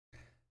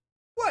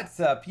What's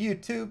up,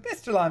 YouTube?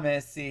 Mr.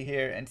 LaMSC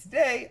here, and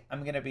today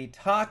I'm going to be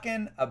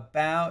talking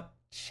about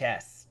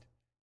chest.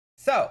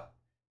 So,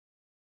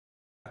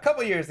 a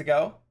couple years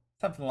ago,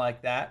 something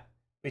like that,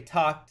 we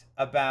talked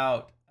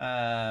about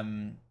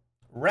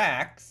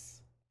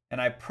racks,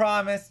 and I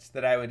promised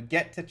that I would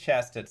get to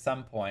chest at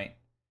some point,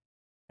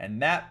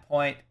 and that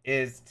point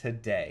is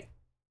today.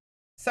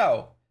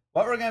 So,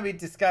 what we're going to be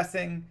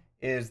discussing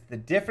is the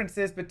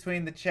differences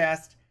between the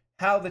chest,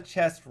 how the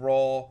chest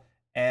roll,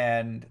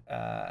 and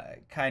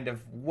kind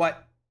of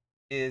what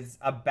is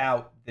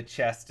about the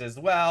chest as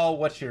well,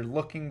 what you're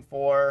looking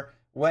for,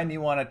 when you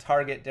want to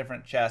target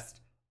different chests,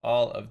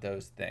 all of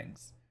those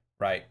things,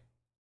 right?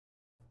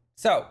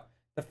 So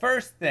the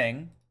first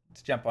thing,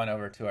 let's jump on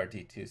over to our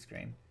D2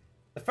 screen.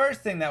 The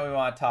first thing that we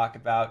want to talk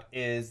about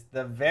is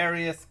the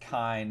various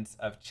kinds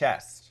of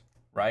chest,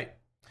 right?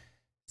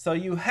 So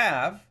you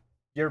have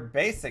your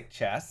basic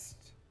chest,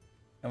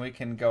 and we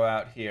can go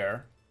out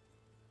here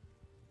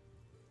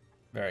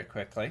very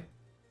quickly.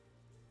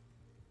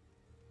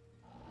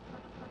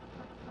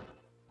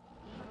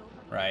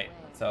 Right,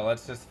 so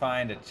let's just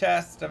find a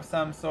chest of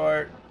some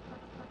sort.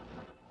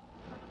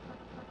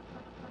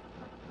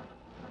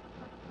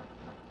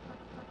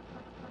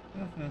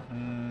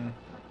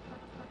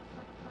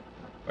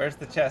 Where's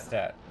the chest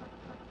at?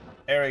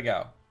 There we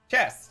go.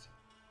 Chest!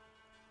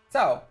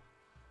 So,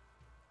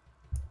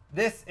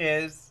 this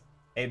is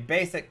a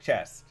basic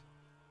chest.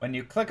 When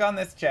you click on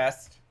this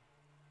chest,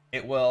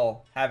 it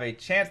will have a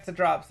chance to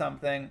drop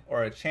something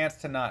or a chance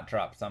to not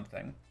drop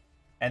something.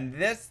 And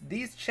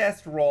these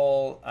chests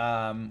roll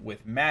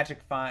with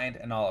magic find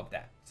and all of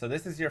that. So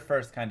this is your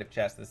first kind of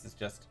chest. This is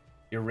just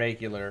your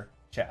regular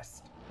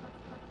chest.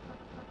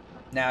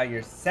 Now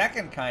your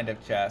second kind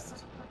of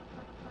chest,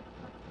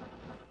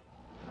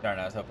 darn,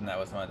 I was hoping that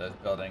was one of those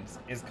buildings,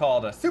 is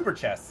called a super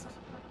chest.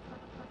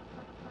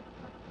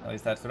 At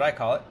least that's what I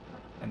call it,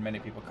 and many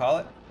people call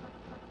it.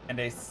 And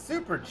a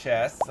super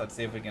chest, let's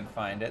see if we can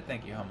find it.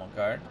 Thank you, Hummel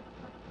Guard.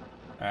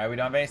 Alright, we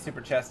don't have any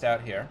super chest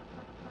out here.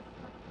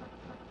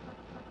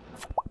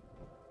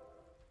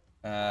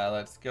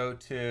 Let's go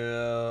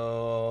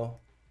to...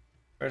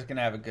 Where's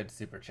gonna have a good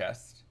super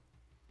chest?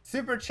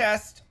 Super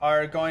chests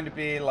are going to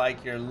be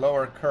like your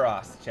lower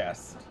Kuros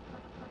chest,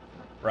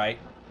 right?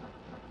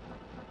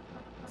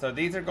 So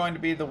these are going to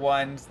be the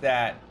ones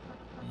that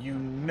you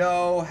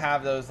know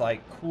have those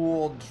like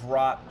cool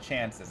drop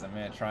chances. I'm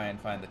gonna try and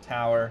find the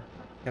tower,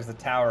 because the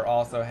tower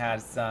also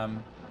has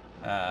some,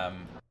 so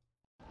I'm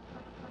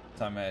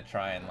gonna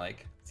try and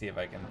like see if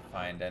I can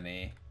find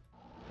any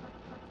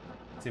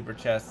super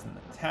chests in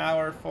the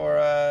tower for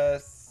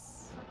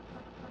us.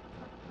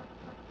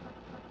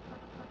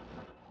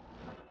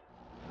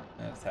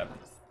 Let's have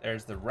this.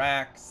 There's the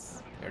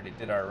racks. We already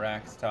did our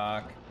racks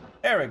talk.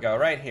 There we go,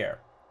 right here.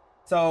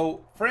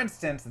 So, for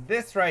instance,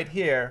 this right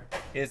here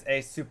is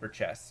a super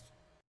chest.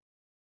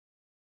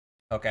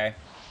 Okay.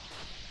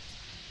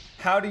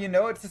 How do you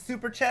know it's a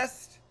super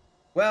chest?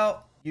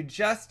 Well, you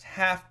just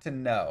have to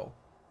know,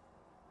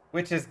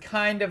 which is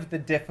kind of the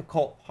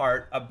difficult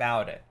part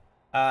about it.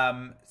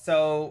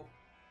 So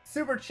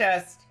super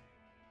chest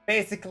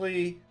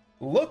basically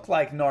look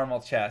like normal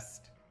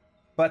chest,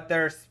 but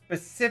they're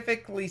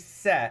specifically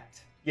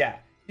set. Yeah,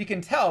 you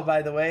can tell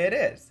by the way it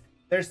is.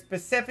 They're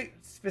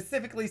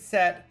specifically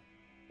set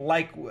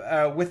like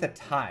with a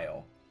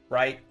tile,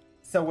 right?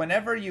 So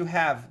whenever you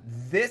have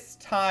this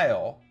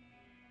tile,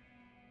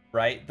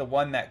 right, the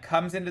one that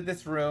comes into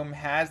this room,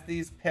 has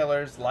these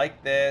pillars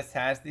like this,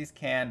 has these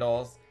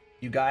candles.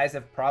 You guys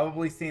have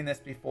probably seen this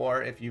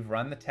before if you've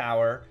run the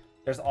tower.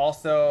 There's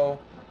also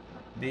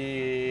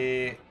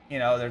the,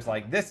 there's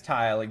like this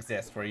tile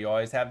exists where you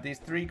always have these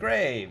 3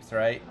 graves,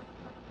 right?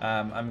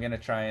 I'm gonna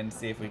try and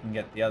see if we can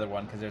get the other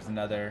one, because there's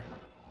another.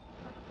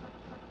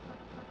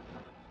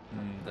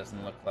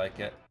 Doesn't look like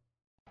it.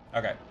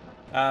 Okay.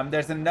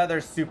 There's another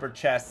super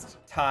chest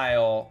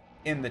tile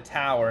in the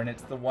tower, and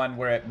it's the one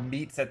where it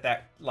meets at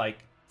that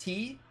like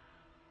T,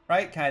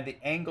 right? Kind of the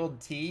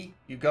angled T.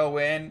 You go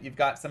in, you've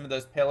got some of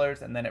those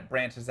pillars, and then it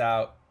branches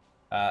out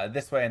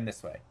this way and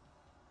this way.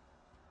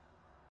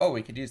 Oh,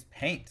 we could use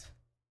paint.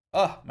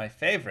 Oh, my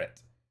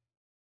favorite.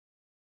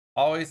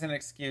 Always an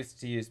excuse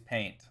to use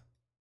paint.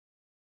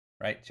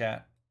 Right,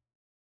 chat?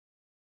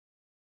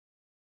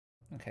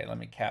 Okay, let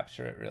me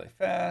capture it really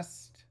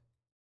fast.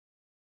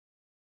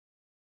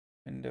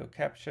 Window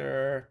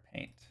capture,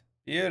 paint.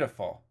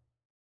 Beautiful.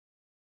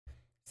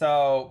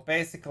 So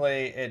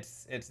basically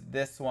it's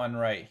this one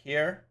right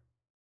here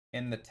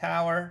in the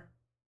tower.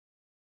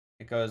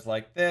 It goes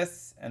like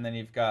this, and then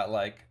you've got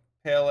like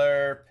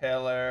pillar,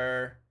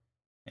 pillar,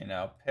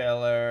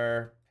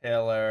 pillar,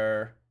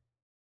 pillar,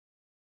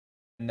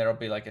 and there'll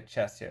be like a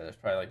chest here. There's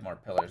probably like more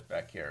pillars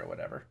back here or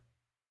whatever.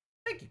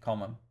 Thank you,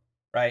 Coleman.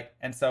 Right,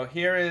 and so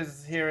here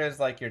is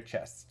like your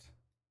chest.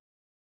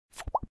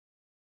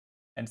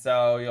 And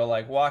so you'll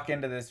like walk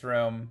into this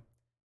room,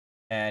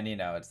 and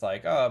it's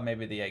like, oh,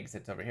 maybe the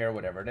exit's over here,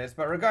 whatever it is.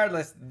 But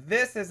regardless,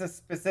 this is a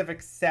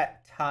specific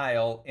set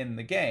tile in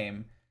the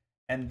game,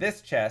 and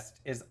this chest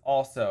is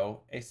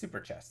also a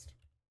super chest.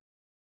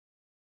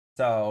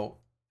 So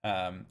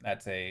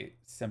that's a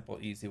simple,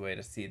 easy way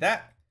to see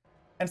that.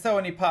 And so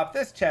when you pop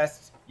this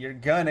chest, you're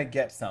gonna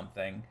get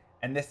something.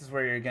 And this is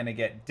where you're gonna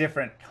get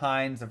different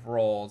kinds of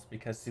rolls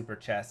because super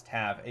chests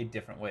have a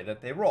different way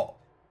that they roll.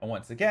 And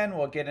once again,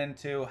 we'll get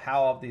into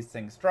how all of these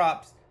things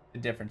drops, the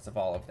difference of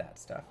all of that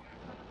stuff.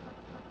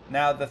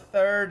 Now the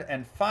third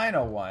and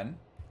final one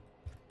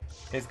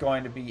is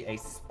going to be a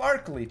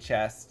sparkly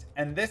chest,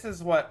 and this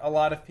is what a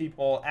lot of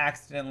people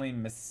accidentally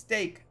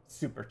mistake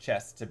super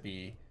chest to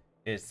be,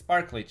 is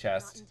sparkly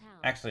chest.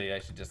 Actually, I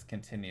should just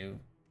continue.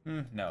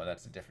 No,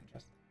 that's a different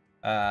chest.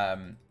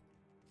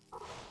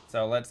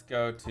 So let's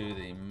go to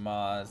the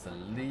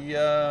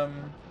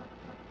mausoleum.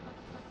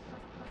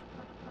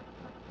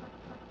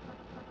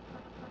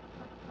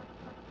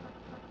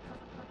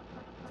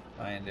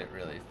 Find it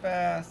really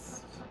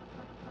fast.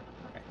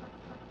 Okay.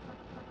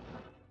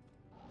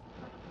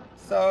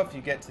 So if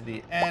you get to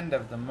the end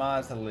of the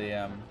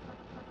mausoleum,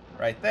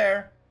 right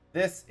there,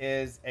 this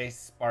is a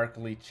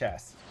sparkly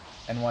chest.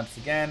 And once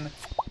again,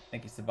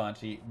 thank you,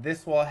 Sabanchi,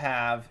 this will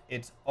have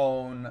its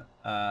own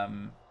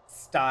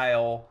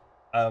style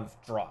of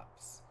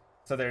drops.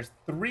 So there's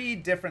 3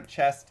 different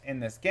chests in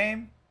this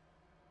game,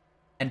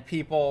 and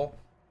people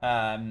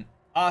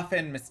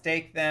often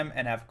mistake them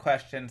and have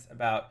questions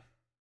about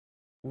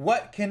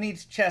what can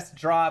each chest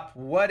drop,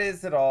 what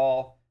is it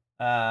all,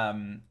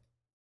 yada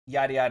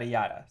yada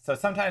yada. So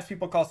sometimes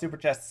people call super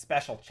chests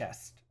special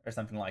chest or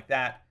something like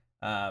that,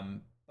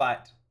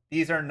 but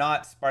these are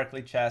not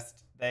sparkly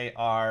chests, they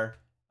are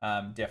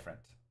different.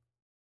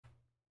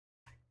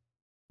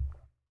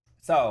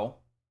 So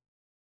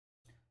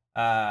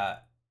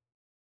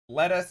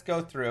let us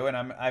go through, and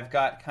I've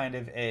got kind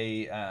of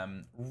a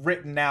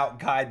written out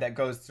guide that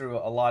goes through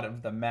a lot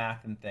of the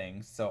math and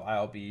things, so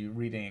I'll be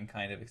reading and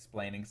kind of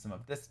explaining some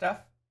of this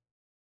stuff.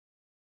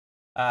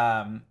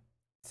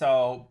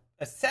 So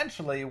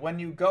essentially, when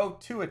you go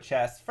to a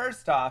chest,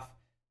 first off,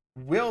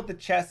 will the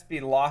chest be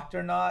locked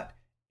or not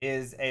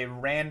is a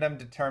random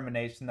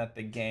determination that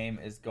the game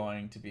is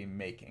going to be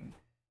making.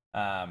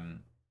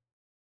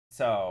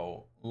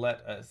 So let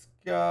us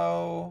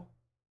go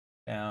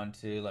down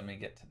to, let me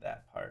get to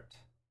that part.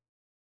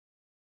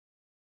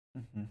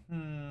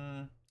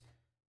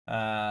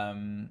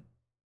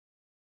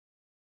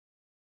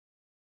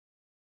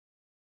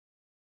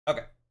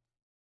 Okay.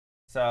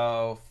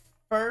 So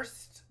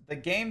first, the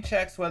game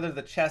checks whether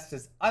the chest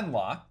is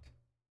unlocked.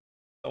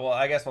 So, well,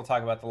 I guess we'll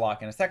talk about the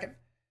lock in a second.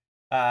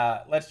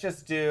 Let's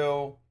just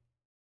do,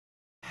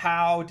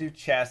 how do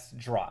chests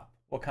drop?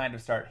 We'll kind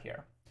of start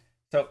here.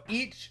 So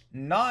each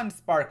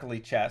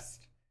non-sparkly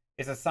chest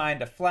is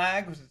assigned a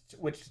flag,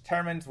 which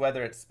determines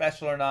whether it's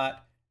special or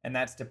not, and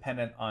that's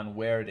dependent on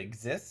where it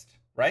exists,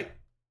 right?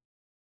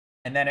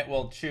 And then it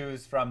will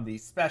choose from the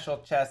special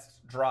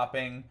chest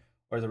dropping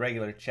or the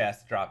regular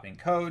chest dropping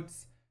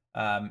codes,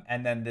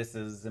 and then this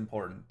is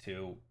important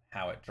to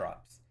how it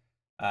drops.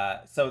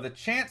 So the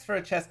chance for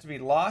a chest to be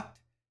locked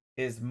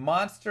is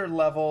monster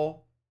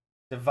level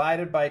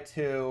divided by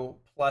 2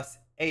 plus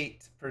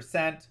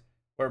 8%,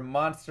 where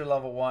monster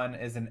level 1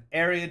 is an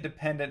area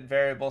dependent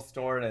variable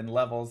stored in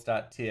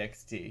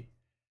levels.txt.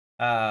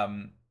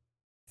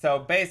 So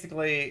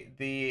basically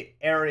the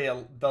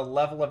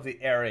level of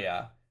the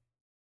area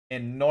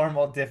in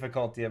normal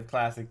difficulty of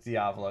classic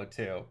Diablo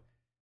 2.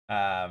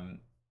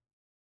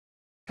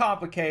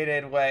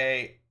 Complicated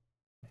way,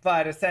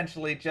 but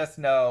essentially just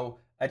know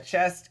a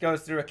chest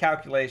goes through a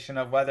calculation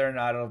of whether or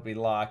not it'll be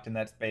locked, and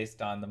that's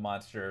based on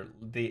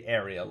the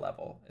area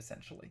level,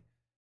 essentially.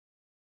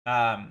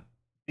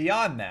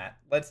 Beyond that,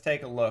 let's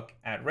take a look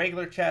at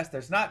regular chests.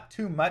 There's not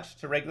too much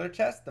to regular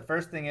chests. The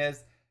first thing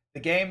is the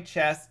game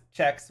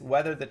checks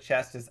whether the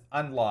chest is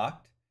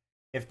unlocked.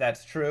 If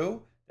that's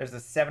true, there's a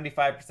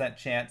 75%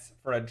 chance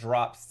for a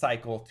drop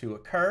cycle to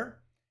occur.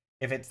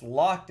 If it's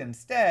locked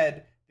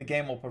instead, the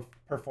game will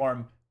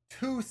perform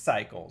 2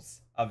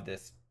 cycles of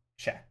this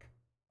check.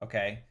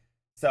 Okay,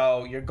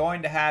 so you're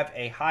going to have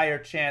a higher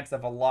chance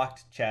of a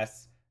locked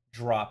chest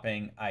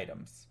dropping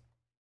items.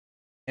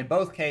 In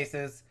both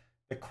cases,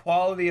 the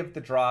quality of the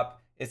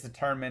drop is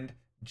determined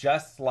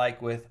just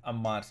like with a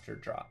monster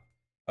drop.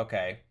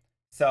 Okay,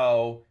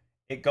 so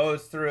it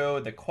goes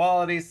through the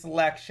quality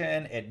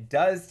selection. It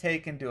does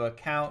take into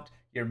account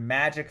your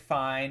magic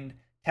find,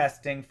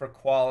 testing for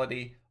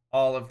quality,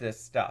 all of this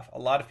stuff. A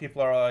lot of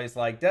people are always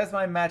like, does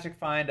my magic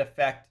find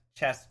affect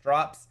chest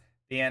drops?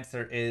 The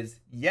answer is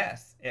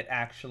yes, it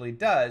actually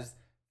does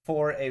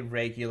for a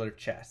regular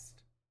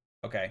chest.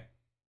 Okay.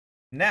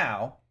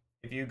 Now,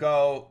 if you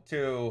go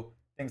to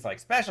things like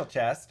special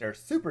chest or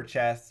super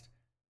chest,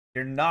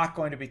 you're not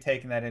going to be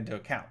taking that into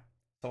account.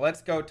 So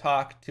let's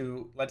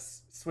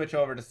switch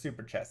over to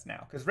super chest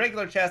now, because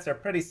regular chests are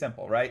pretty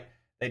simple, right?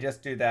 They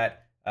just do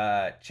that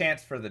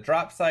chance for the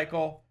drop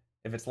cycle.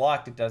 If it's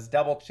locked, it does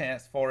double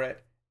chance for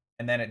it,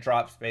 and then it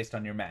drops based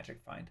on your magic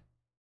find.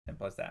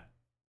 Simple as that.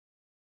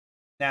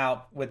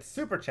 Now, with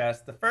super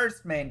chest, the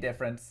first main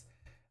difference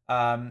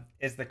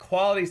is the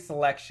quality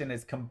selection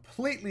is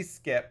completely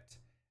skipped,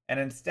 and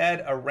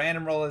instead a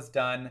random roll is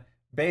done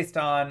based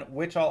on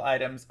which all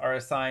items are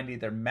assigned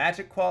either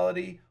magic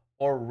quality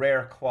or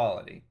rare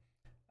quality.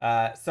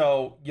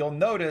 So you'll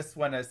notice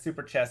when a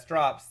super chest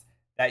drops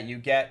that you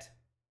get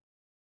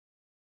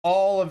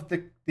all of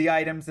the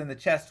items in the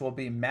chest will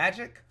be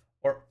magic,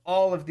 or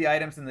all of the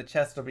items in the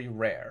chest will be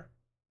rare,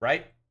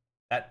 right?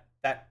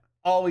 That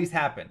always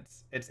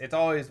happens. It's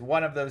always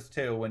one of those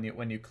two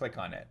when you click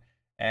on it.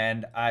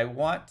 And I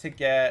want to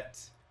get.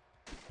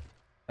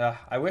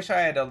 I wish I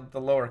had the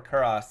lower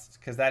Kuros,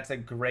 because that's a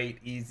great,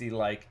 easy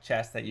like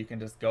chest that you can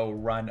just go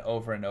run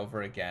over and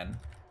over again.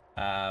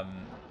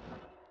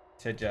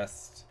 To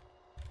just.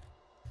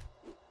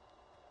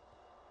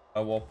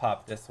 Oh, we'll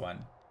pop this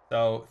one.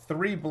 So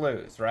 3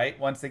 blues, right?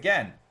 Once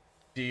again,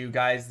 do you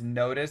guys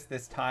notice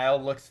this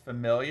tile looks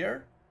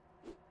familiar?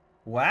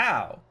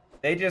 Wow.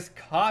 They just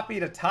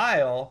copied a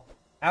tile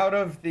out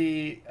of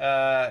the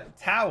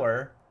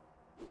tower.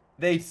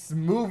 They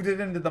moved it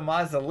into the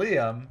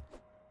mausoleum,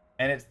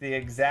 and it's the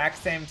exact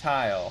same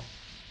tile.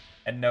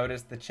 And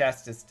notice the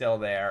chest is still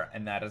there,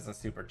 and that is a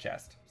super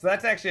chest. So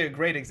that's actually a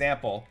great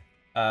example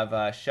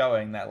of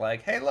showing that,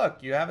 like, hey,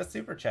 look, you have a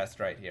super chest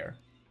right here.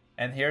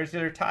 And here's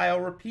your tile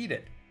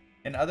repeated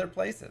in other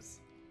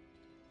places.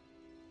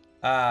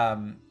 I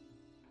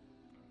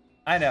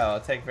know, I'll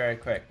take very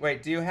quick.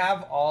 Wait, do you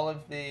have all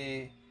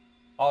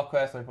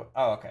quests?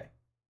 Oh, okay.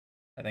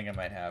 I think I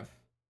might have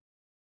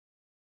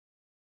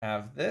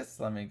this.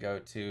 Let me go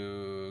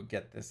to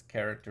get this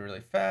character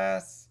really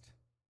fast.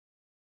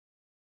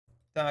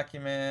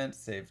 Document,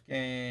 save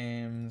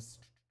games.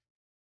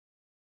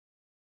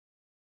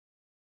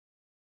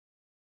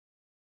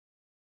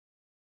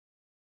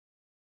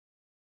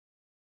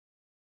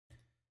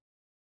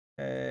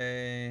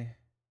 Okay.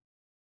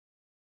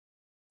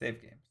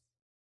 Save games.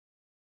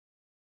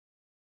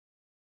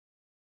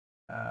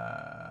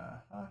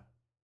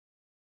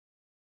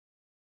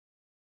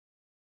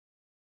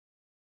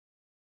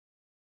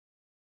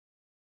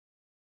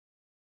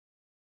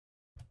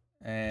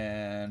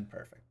 And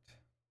perfect.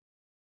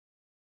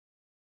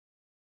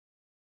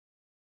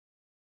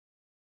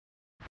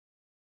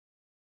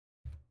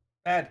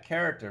 Add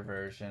character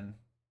version.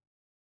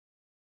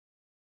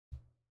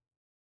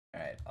 All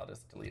right, I'll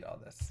just delete all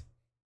this.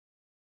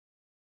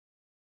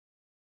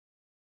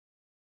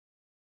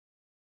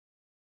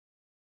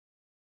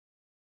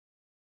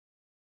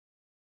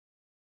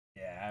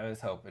 Yeah, I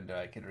was hoping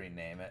I could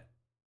rename it.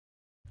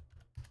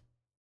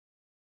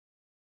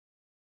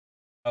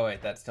 Oh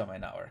wait, that still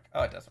might not work.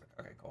 Oh, it does work.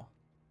 Okay, cool.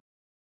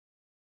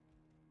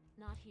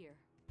 Not here.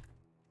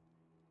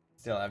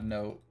 Still have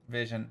no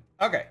vision.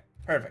 Okay,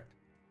 perfect.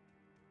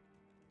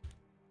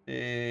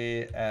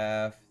 B,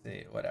 F,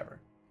 C, whatever.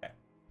 Okay.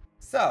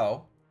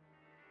 So,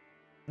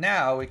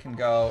 now we can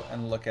go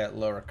and look at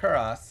Lower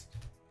Kuros.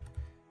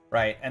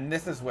 Right, and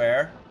this is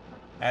where,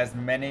 as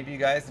many of you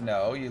guys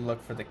know, you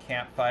look for the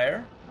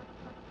campfire.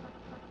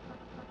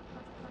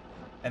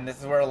 And this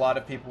is where a lot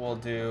of people will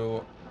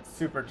do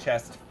super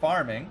chest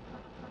farming.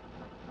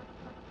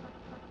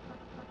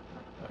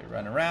 We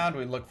run around,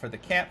 we look for the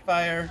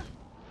campfire.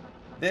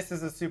 This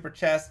is a super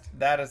chest,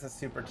 that is a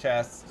super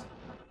chest,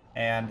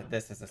 and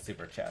this is a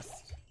super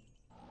chest.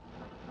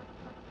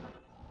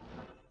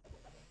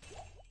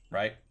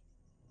 Right?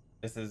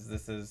 This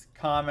is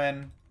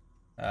common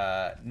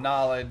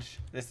knowledge.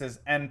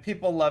 And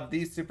people love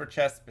these super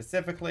chests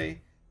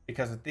specifically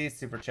because with these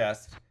super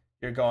chests,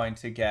 you're going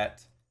to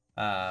get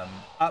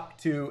up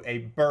to a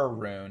burr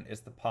rune is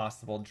the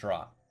possible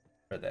drop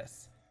for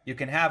this. You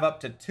can have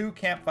up to 2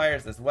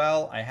 campfires as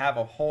well. I have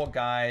a whole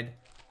guide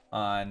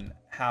on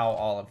how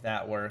all of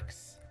that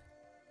works.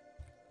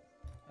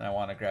 And I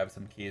want to grab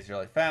some keys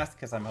really fast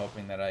because I'm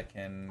hoping that I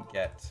can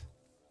get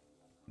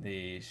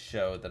the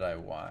show that I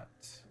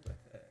want with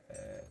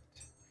it.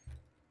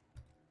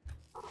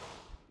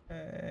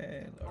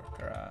 Okay, Lower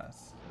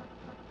Kuros.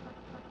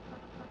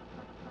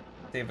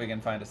 See if we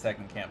can find a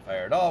second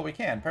campfire at all. We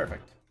can,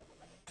 perfect.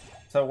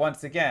 So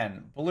once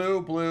again,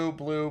 blue, blue,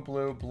 blue,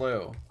 blue,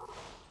 blue.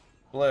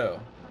 Blue.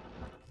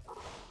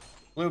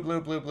 Blue,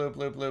 blue, blue, blue,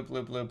 blue, blue,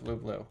 blue, blue, blue,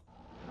 blue.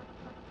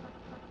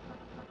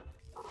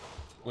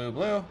 Blue,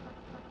 blue.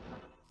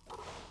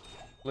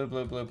 Blue,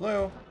 blue, blue,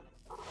 blue.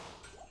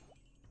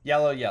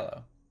 Yellow,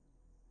 yellow.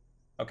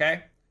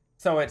 Okay?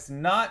 So it's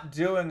not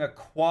doing a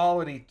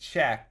quality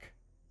check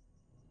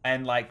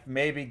and like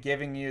maybe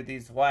giving you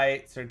these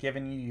whites or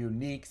giving you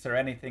uniques or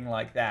anything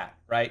like that,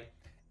 right?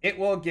 It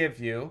will give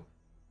you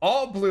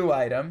all blue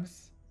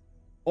items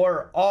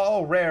or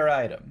all rare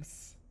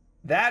items.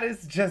 That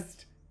is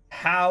just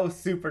how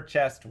super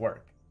chests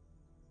work.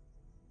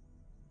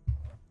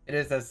 It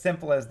is as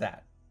simple as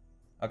that.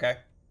 Okay?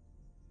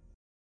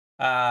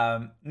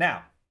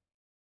 Now,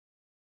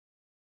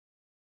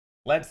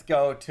 let's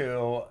go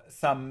to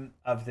some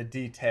of the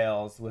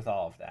details with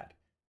all of that.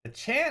 The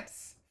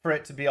chance for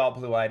it to be all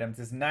blue items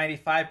is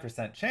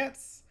 95%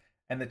 chance,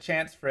 and the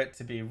chance for it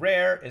to be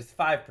rare is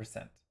 5%.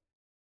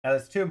 Now,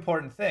 there's 2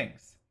 important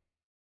things.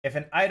 If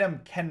an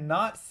item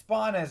cannot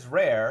spawn as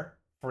rare,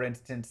 for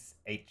instance,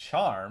 a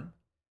charm,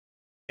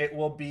 it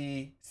will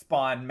be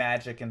spawn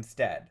magic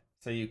instead.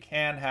 So you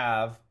can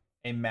have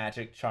a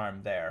magic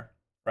charm there,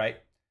 right?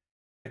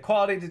 The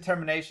quality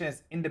determination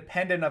is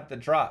independent of the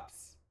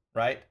drops,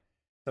 right?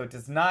 So it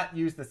does not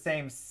use the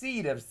same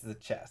seed as the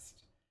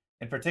chest.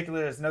 In particular,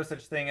 there's no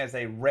such thing as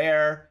a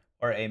rare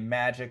or a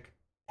magic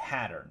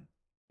pattern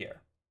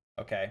here,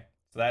 okay?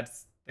 So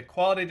that's the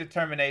quality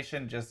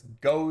determination just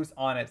goes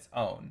on its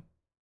own,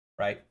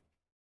 right?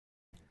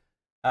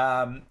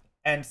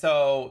 And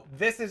so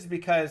this is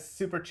because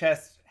super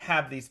chests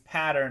have these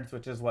patterns,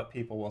 which is what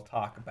people will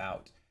talk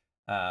about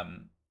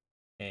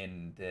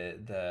in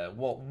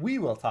well, we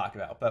will talk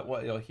about, but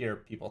what you'll hear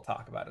people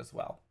talk about as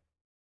well.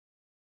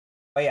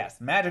 But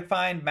yes, magic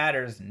find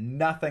matters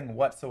nothing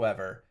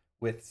whatsoever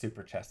with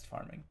super chest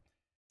farming.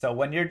 So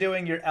when you're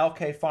doing your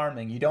LK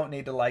farming, you don't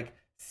need to like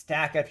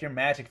stack up your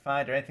magic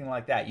find or anything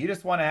like that. You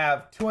just want to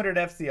have 200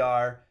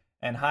 FCR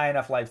and high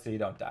enough life so you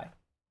don't die.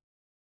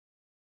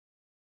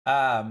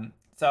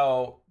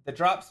 So the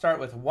drops start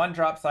with 1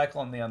 drop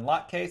cycle in the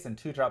unlock case and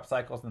 2 drop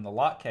cycles in the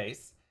lock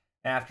case.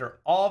 And after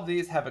all of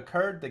these have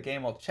occurred, the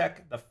game will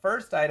check the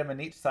first item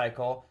in each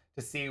cycle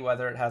to see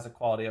whether it has a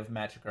quality of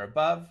magic or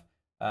above,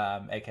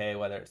 aka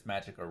whether it's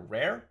magic or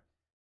rare.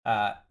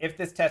 If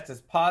this test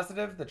is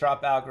positive, the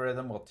drop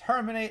algorithm will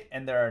terminate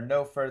and there are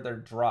no further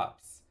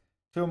drops.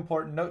 2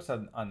 important notes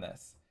on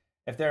this.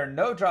 If there are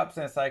no drops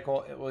in a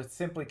cycle, it will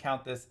simply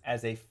count this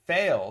as a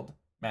failed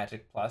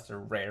magic plus or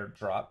rare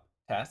drop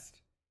test.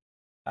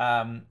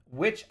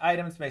 Which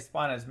items may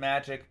spawn as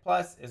magic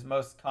plus is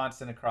most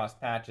constant across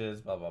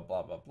patches, blah, blah,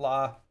 blah, blah,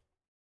 blah.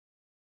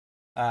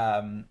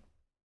 Yada,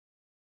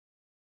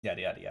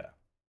 yada, yada.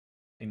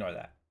 Ignore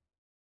that.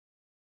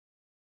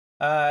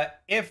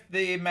 If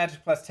the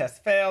magic plus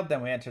test failed,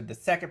 then we entered the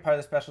second part of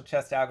the special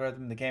chest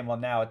algorithm. The game will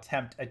now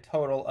attempt a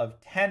total of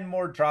 10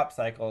 more drop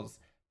cycles,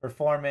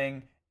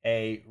 performing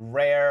a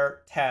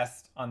rare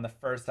test on the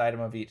first item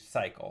of each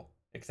cycle,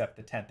 except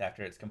the 10th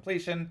after its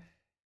completion.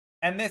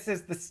 And this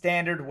is the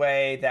standard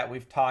way that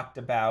we've talked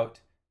about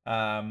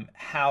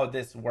how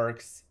this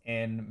works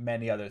in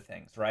many other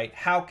things, right?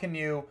 How can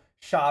you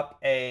shop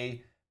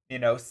a,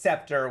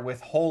 scepter with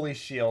Holy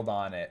Shield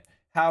on it?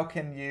 How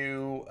can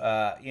you,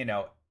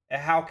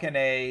 how can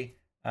a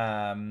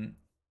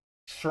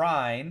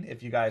shrine,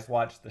 if you guys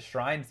watched the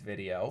shrines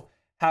video,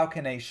 how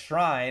can a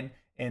shrine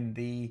in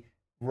the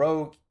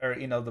rogue, or,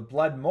 the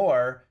Blood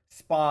Moor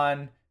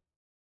spawn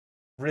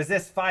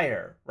resist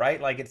fire, right?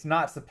 Like it's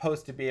not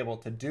supposed to be able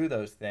to do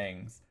those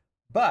things,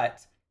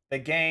 but the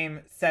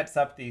game sets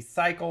up these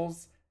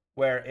cycles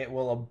where it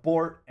will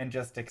abort and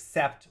just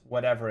accept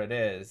whatever it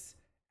is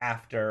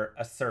after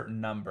a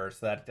certain number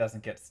so that it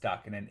doesn't get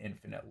stuck in an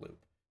infinite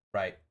loop,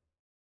 right?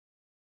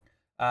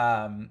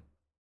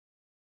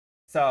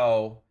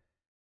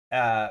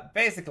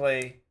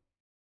 Basically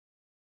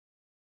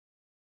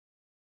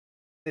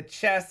the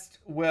chest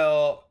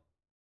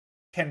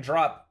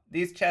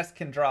these chests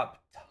can drop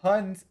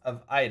tons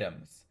of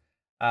items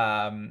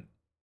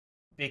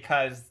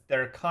because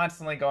they're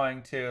constantly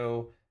going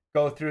to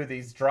go through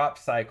these drop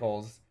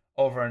cycles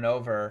over and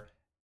over,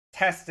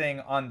 testing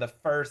on the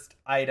first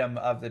item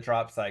of the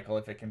drop cycle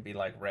if it can be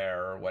like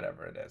rare or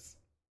whatever it is.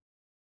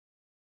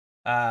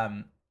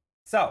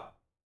 So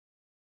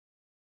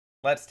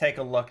let's take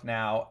a look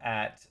now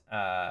at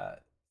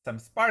some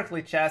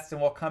sparkly chests,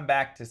 and we'll come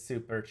back to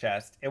super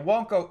chest. It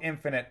won't go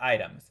infinite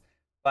items,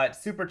 but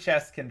super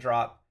chests can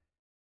drop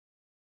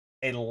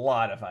a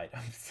lot of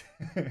items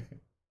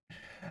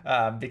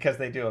because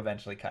they do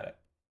eventually cut it.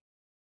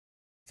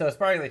 So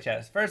sparkly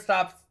chests. First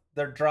off,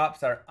 their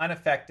drops are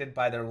unaffected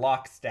by their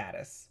lock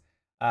status.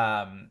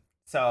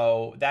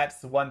 So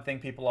that's one thing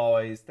people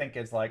always think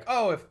is like,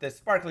 oh, if the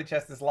sparkly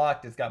chest is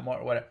locked, it's got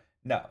more, whatever.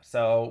 No.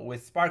 So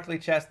with sparkly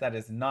chest, that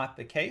is not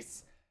the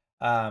case.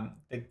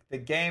 The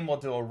game will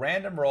do a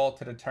random roll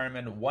to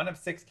determine one of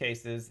 6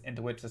 cases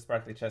into which the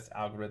sparkly chest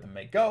algorithm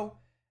may go.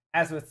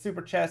 As with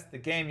super chest, the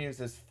game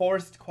uses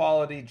forced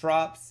quality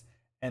drops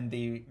and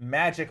the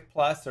magic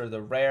plus or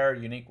the rare,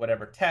 unique,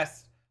 whatever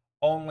test.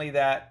 Only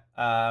that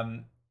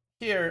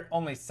here,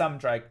 only some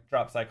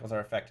drop cycles are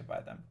affected by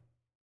them.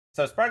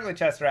 So sparkly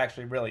chests are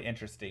actually really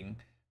interesting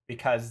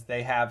because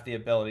they have the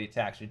ability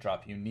to actually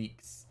drop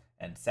uniques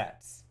and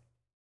sets.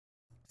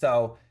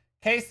 So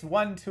case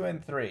 1, 2,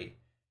 and 3.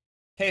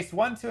 Case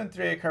 1, 2, and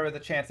 3 occur with a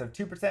chance of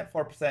 2%,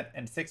 4%,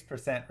 and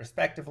 6%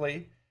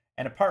 respectively.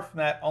 And apart from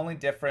that, only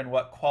differ in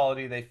what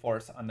quality they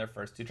force on their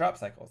first 2 drop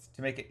cycles.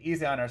 To make it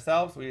easy on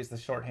ourselves, we use the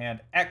shorthand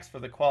X for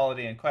the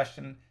quality in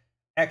question,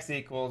 X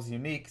equals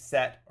unique,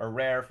 set, or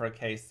rare for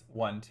case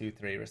 1, 2,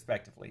 3,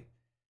 respectively.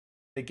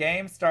 The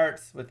game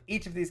starts with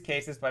each of these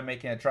cases by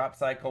making a drop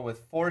cycle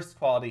with forced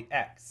quality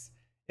X.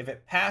 If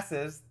it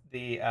passes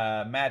the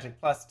Magic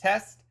Plus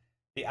test,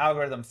 the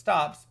algorithm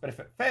stops, but if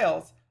it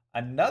fails,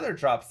 another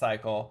drop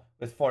cycle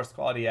with forced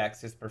quality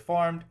X is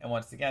performed, and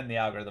once again, the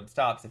algorithm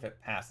stops if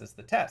it passes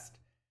the test.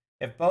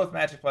 If both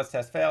Magic Plus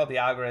tests fail, the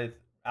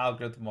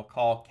algorithm will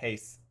call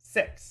case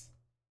 6.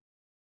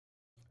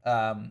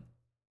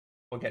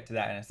 We'll get to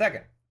that in a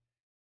second.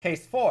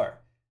 Case 4.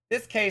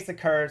 This case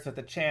occurs with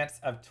a chance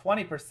of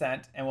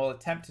 20% and will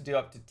attempt to do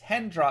up to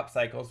 10 drop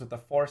cycles with the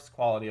forced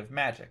quality of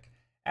magic.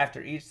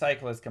 After each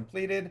cycle is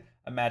completed,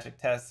 a magic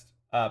test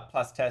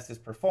plus test is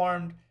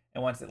performed,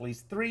 and once at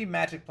least 3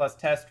 magic plus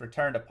tests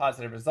returned a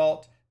positive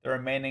result, the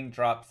remaining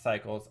drop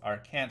cycles are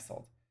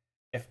canceled.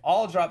 If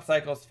all drop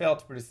cycles fail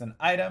to produce an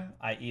item,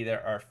 i.e.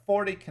 there are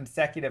 40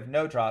 consecutive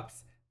no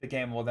drops, the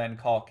game will then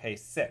call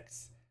case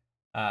 6.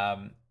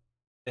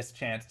 This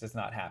chance does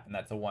not happen.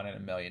 That's a 1 in a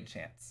million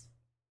chance.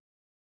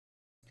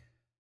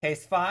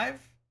 Case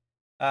 5.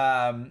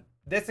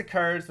 This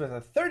occurs with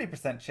a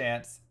 30%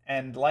 chance,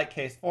 and like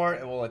case 4,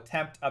 it will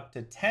attempt up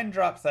to 10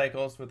 drop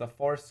cycles with a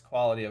forced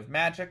quality of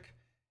magic.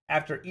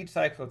 After each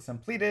cycle is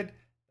completed,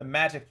 the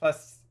magic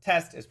plus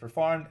test is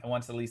performed, and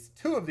once at least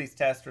 2 of these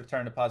tests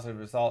return a positive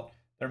result,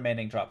 the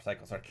remaining drop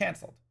cycles are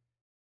canceled.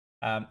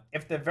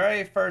 If the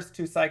very first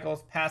 2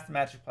 cycles pass the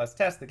magic plus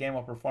test, the game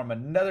will perform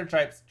another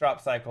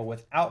drop cycle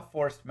without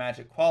forced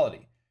magic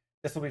quality.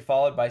 This will be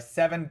followed by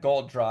 7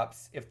 gold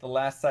drops if the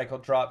last cycle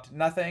dropped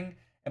nothing,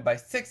 and by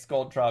 6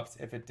 gold drops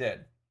if it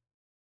did.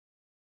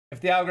 If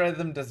the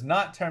algorithm does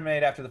not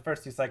terminate after the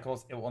first 2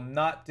 cycles, it will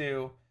not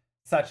do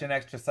such an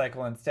extra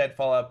cycle, instead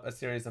follow up a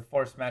series of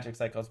forced magic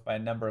cycles by a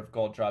number of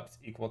gold drops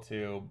equal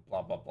to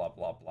blah, blah, blah,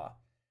 blah, blah.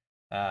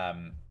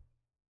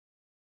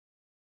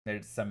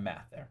 There's some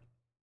math there.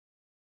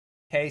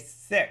 Case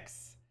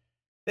 6.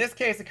 This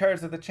case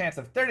occurs with a chance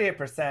of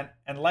 38%,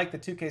 and like the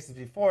 2 cases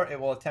before, it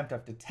will attempt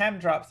up to 10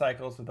 drop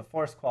cycles with a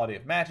forced quality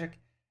of magic.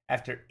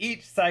 After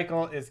each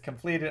cycle is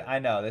completed, I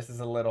know this is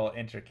a little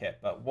intricate,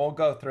 but we'll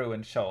go through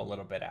and show a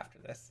little bit after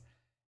this.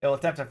 It will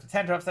attempt up to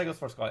 10 drop cycles,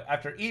 forced quality.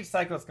 After each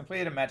cycle is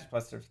completed, a magic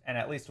plus and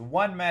at least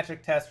 1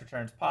 magic test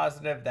returns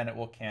positive, then it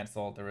will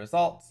cancel the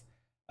results,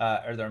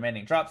 or the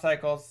remaining drop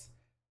cycles,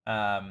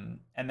 and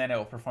then it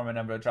will perform a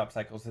number of drop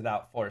cycles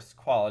without forced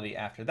quality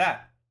after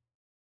that.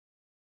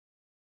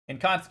 In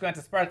consequence,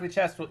 a sparkly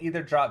chest will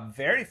either drop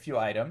very few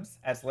items,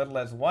 as little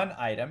as 1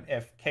 item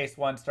if case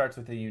 1 starts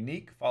with a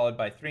unique followed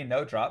by 3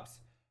 no drops,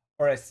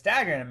 or a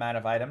staggering amount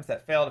of items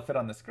that fail to fit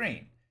on the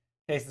screen.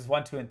 Cases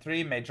 1, 2, and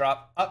 3 may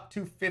drop up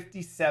to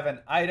 57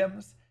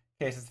 items,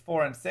 cases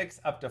 4 and 6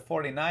 up to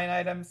 49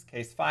 items,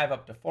 case 5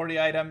 up to 40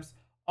 items,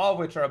 all of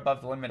which are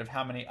above the limit of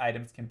how many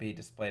items can be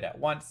displayed at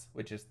once,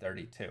 which is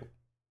 32.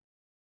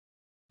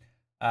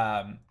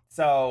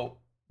 So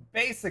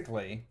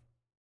basically,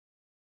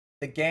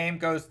 the game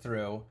goes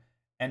through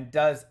and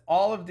does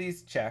all of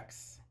these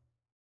checks.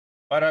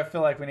 Why do I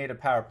feel like we need a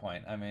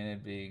PowerPoint? I mean,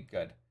 it'd be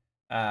good.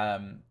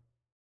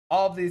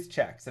 All of these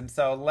checks. And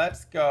so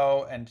let's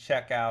go and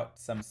check out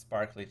some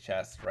sparkly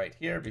chests right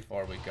here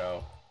before we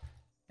go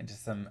into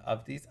some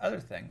of these other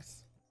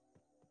things.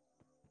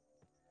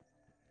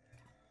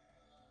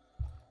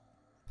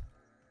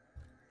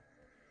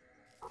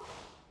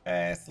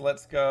 Okay, so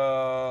let's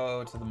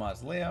go to the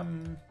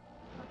mausoleum.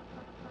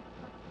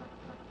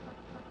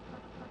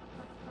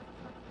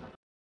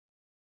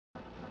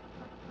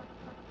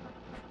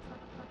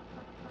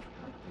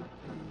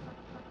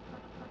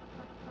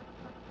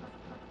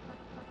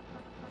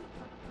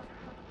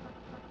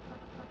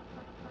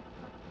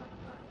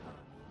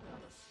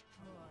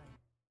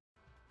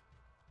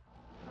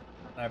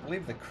 I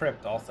believe the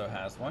crypt also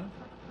has one.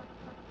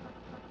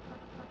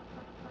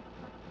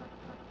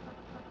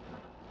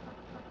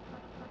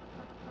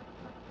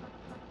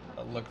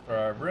 I'll look for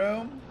our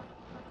room.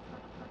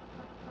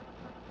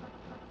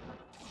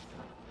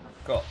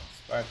 Cool.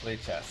 Sparkly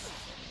chest.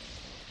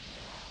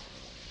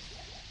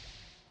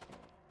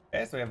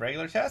 Okay, so we have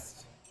regular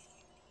chest.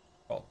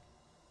 Cool.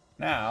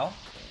 Now,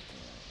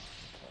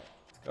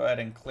 let's go ahead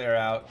and clear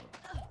out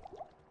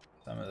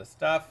some of the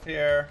stuff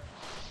here.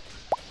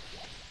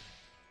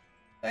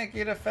 Thank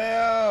you to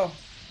Fail.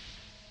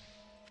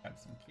 Got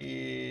some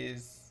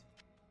keys.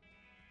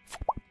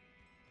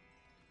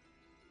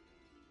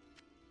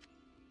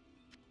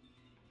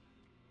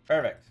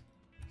 Perfect.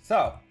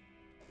 So,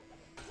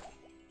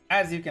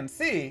 as you can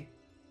see,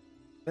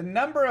 the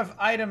number of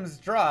items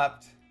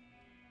dropped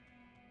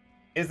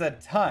is a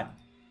ton,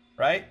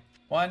 right?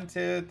 1,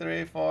 2,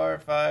 3, 4,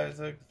 5,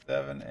 6,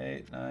 7,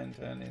 8, 9,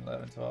 10,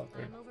 11, 12,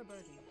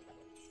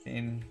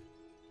 13,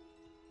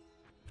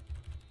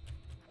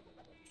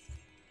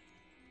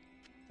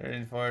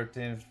 13,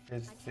 14,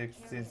 15,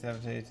 16,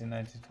 17, 18,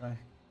 19, 20.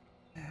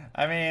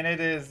 I mean,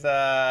 it is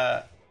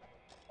a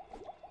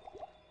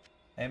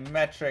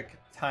metric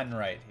ton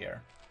right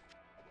here.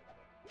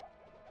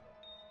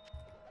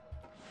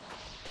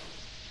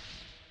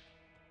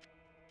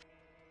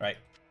 Right.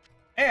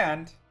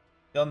 And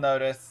you'll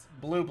notice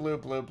blue, blue,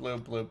 blue, blue,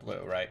 blue,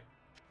 blue, right?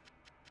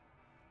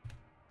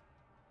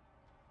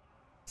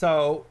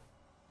 So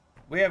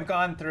we have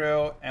gone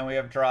through and we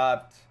have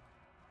dropped,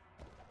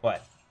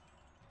 what?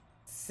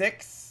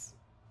 6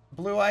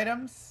 blue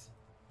items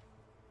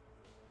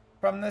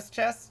from this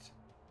chest?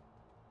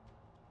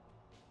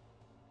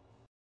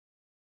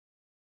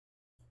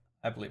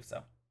 I believe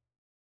so.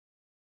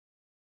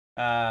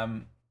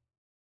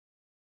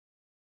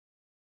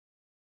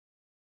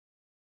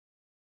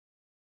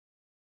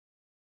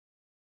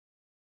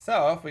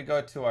 So if we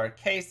go to our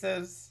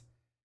cases,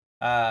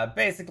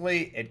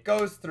 basically it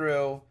goes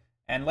through,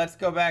 and let's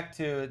go back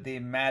to the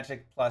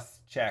magic plus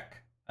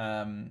check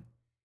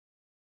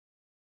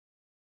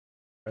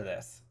for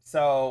this.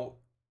 So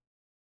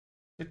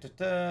 2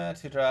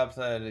 drops.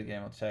 The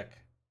game will check.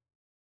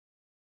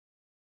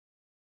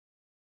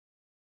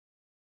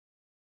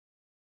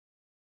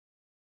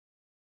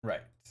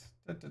 Right.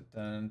 Let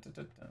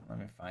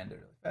me find it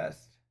really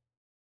fast.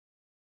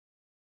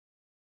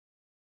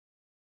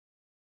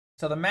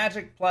 So the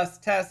magic plus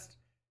test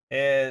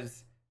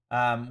is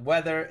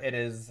whether it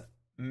is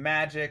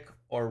magic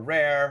or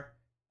rare,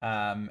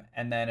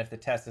 and then if the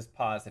test is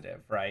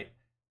positive, right?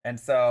 And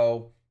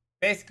so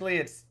basically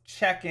it's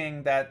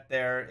checking that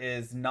there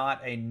is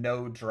not a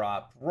no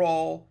drop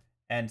roll.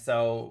 And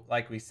so,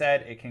 like we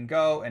said, it can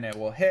go and it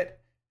will hit,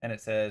 and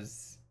it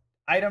says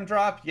item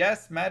drop,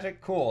 yes,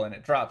 magic, cool, and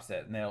it drops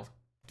it, and they'll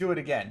do it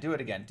again, do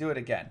it again, do it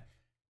again.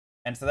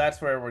 And so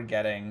that's where we're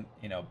getting,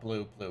 you know,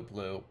 blue, blue,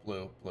 blue,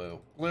 blue, blue,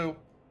 blue,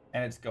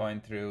 and it's going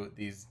through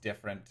these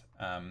different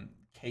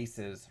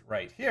cases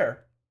right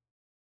here.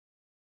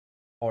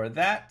 For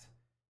that,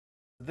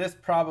 this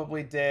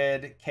probably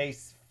did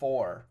case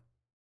 4.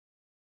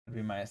 Would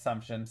be my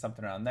assumption,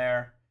 something around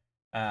there.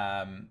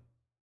 And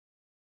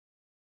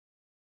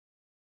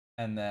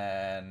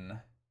then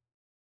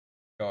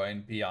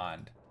going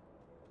beyond.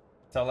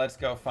 So let's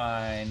go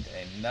find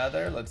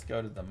another. Let's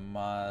go to the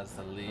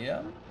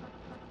mausoleum.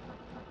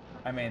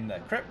 I mean the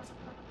crypt.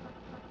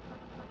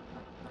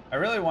 I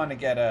really want to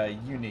get a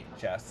unique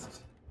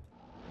chest.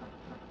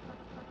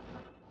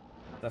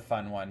 The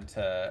fun one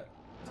to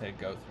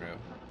go through.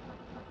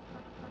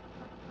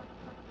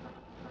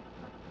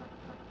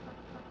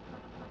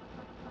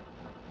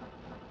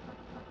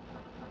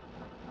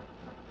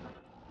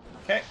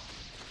 Okay.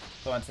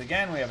 So once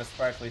again, we have a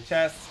sparkly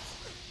chest.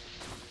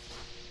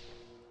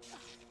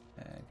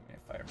 And give me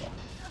a fireball.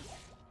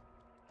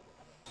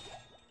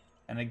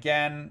 And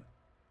again,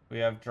 we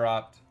have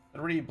dropped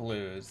 3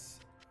 blues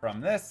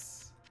from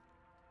this.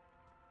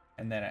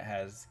 And then it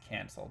has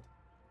canceled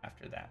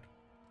after that.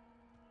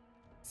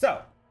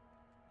 So,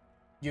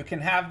 you can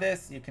have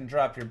this, you can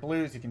drop your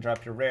blues, you can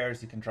drop your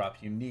rares, you can drop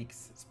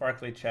uniques.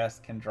 Sparkly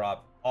chest can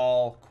drop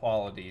all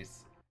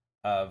qualities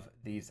of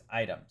these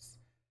items.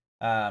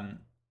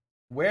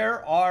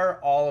 Where are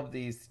all of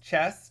these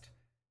chests?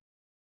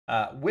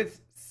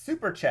 With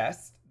super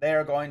chest, they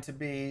are going to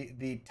be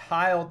the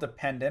tile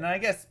dependent. And I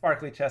guess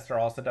sparkly chests are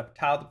also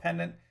tile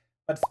dependent,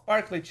 but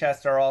sparkly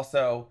chests are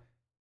also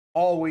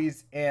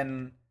always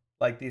in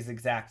like these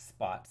exact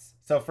spots.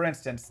 So for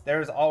instance,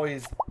 there's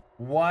always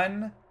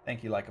one,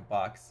 thank you like a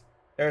box.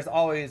 There's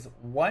always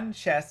one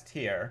chest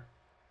here,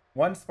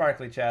 one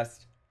sparkly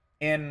chest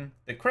in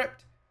the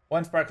crypt,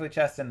 one sparkly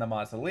chest in the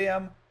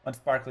mausoleum, one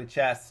sparkly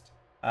chest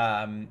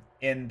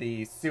in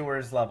the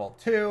sewers level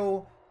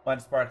 2, one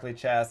sparkly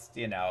chest,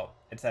 you know,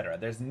 etc.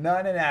 There's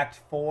none in Act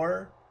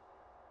 4.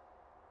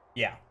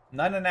 Yeah,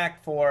 none in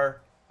Act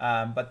 4.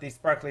 But these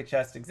sparkly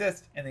chests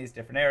exist in these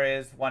different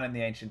areas. One in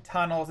the ancient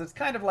tunnels. It's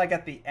kind of like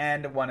at the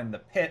end, one in the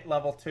pit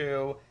level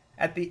 2.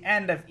 At the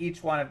end of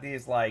each one of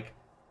these like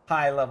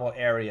high level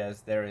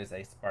areas, there is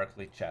a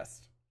sparkly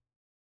chest.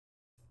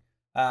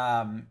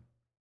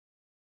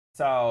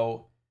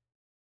 So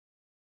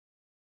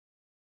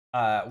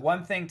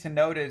one thing to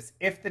note is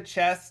if the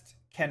chest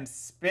can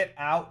spit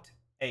out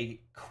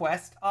a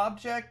quest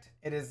object,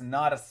 it is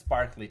not a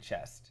sparkly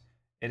chest.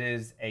 It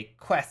is a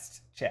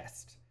quest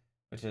chest,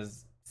 which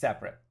is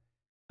separate.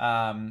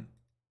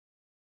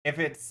 If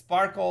it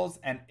sparkles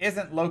and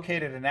isn't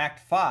located in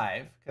Act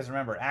 5, because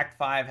remember, Act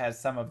 5 has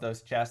some of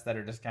those chests that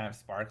are just kind of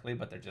sparkly,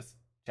 but they're just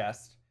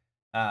chests,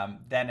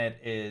 then it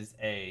is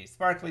a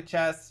sparkly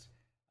chest.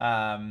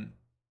 Then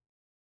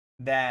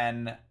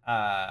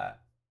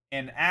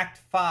in Act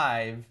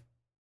 5,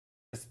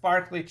 the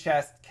sparkly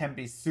chest can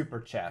be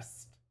super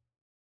chest,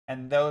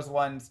 and those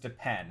ones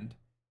depend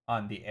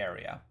on the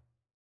area.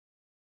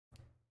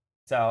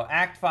 So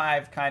Act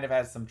 5 kind of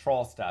has some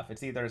troll stuff.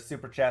 It's either a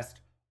super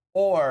chest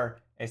or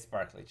a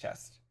sparkly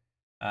chest.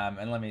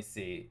 And let me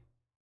see.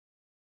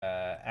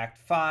 Act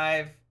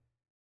 5.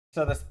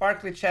 So the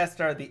sparkly chests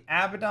are the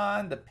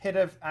Abaddon, the Pit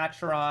of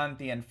Acheron,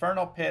 the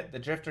Infernal Pit, the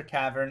Drifter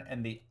Cavern,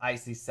 and the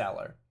Icy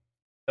Cellar.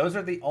 Those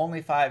are the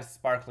only 5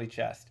 sparkly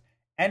chests.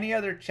 Any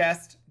other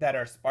chests that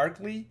are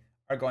sparkly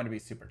are going to be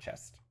super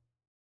chest.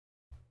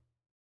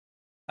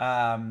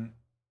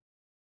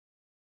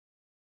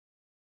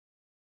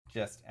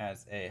 Just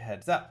as a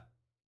heads up.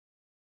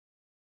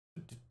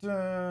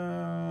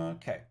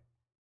 Okay.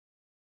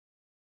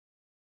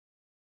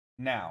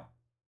 Now,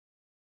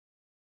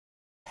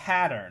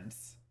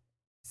 patterns.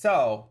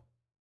 So,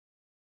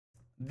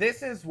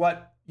 this is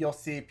what you'll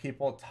see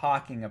people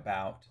talking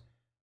about.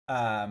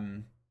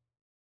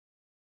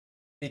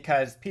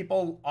 Because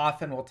people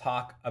often will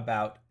talk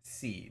about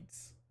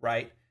seeds,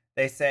 right?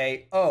 They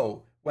say,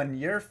 oh, when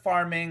you're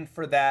farming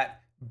for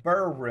that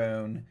burr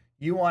rune,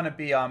 you want to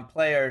be on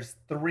players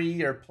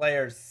 3 or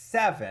players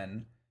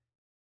 7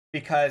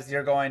 because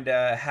you're going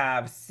to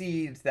have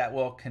seeds that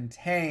will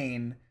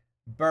contain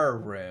burr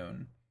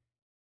rune.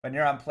 When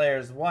you're on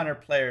players 1 or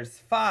players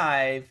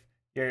 5,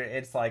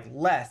 it's like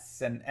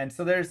less. And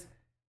so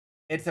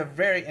it's a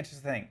very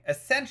interesting thing.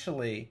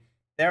 Essentially,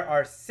 there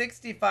are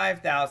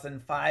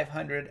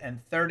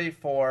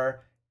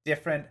 65,534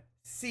 different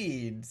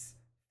seeds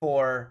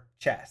for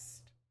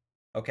chest.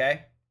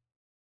 Okay?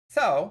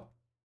 So,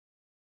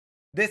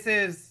 this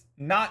is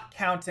not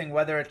counting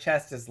whether a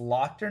chest is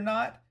locked or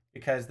not,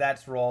 because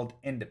that's rolled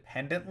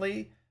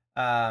independently.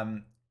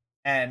 And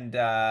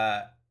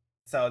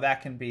so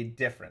that can be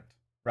different,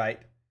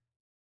 right?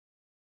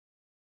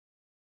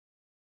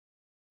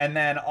 And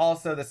then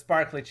also the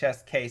sparkly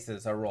chest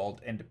cases are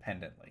rolled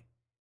independently.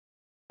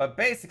 But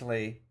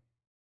basically,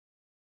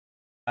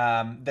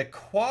 the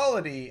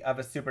quality of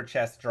a super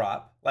chest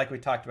drop, like we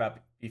talked about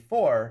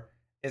before,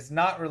 is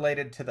not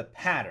related to the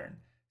pattern.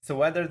 So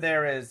whether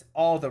there is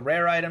all the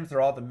rare items or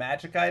all the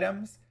magic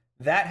items,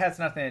 that has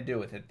nothing to do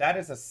with it. That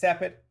is a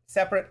separate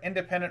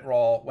independent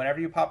roll. Whenever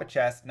you pop a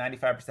chest,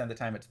 95% of the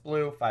time it's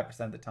blue, 5%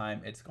 of the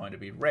time it's going to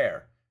be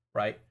rare,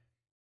 right?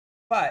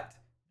 But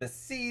the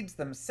seeds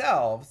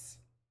themselves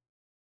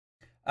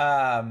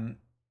are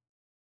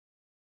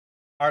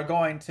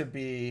going to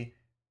be,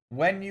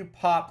 when you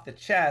pop the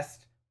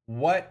chest,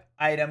 what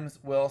items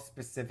will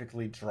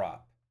specifically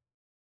drop.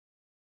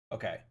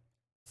 Okay,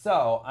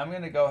 so I'm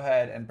going to go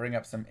ahead and bring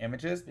up some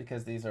images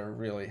because these are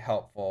really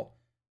helpful.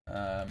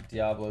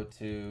 Diablo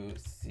 2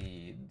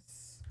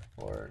 seeds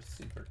for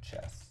super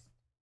chest.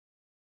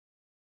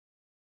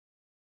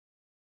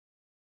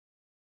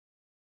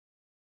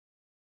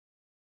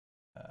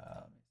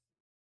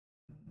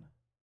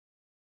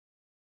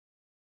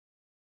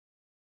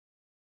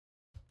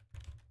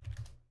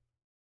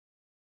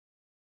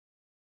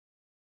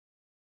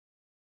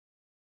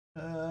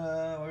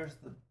 Where's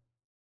the...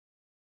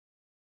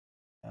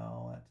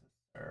 No, that's a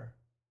sir.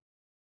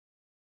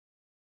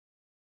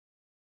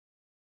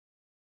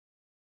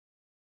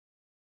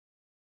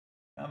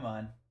 Come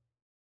on.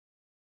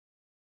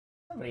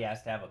 Somebody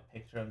has to have a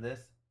picture of this.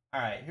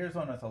 All right, here's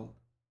one with a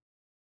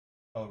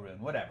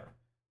rune. Whatever.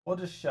 We'll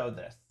just show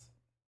this.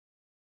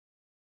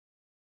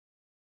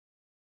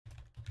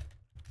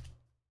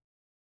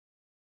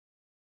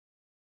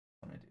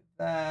 Let me do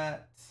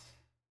that.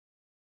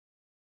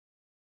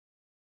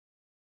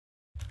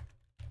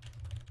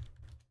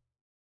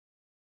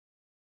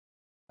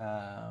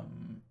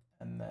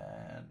 And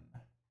then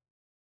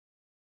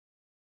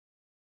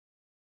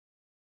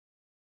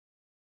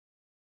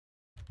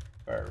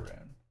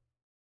rune.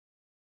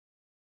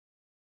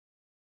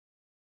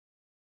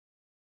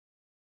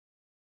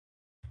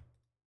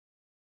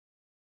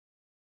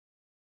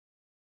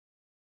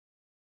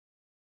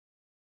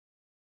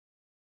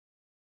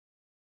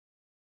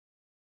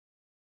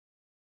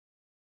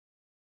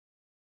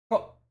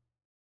 Cool.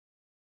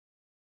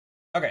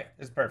 Okay,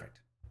 this is perfect.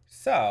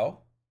 So,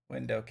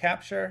 window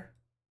capture.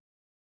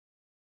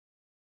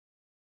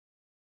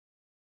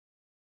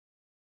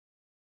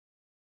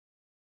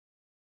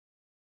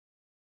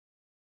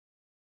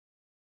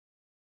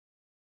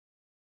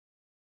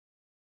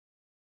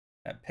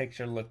 That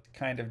picture looked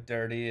kind of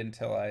dirty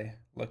until I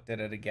looked at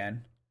it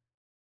again.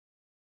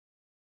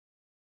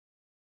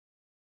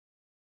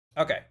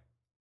 Okay.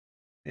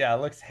 Yeah,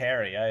 it looks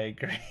hairy. I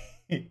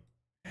agree.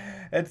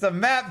 It's a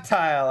map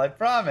tile, I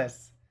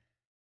promise.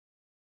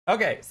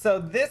 Okay, so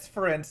this,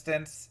 for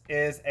instance,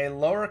 is a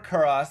lower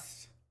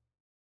cross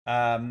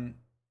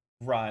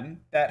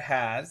run that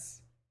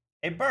has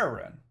a burr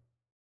rune.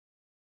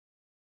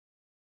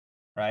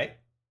 Right?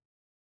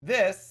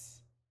 This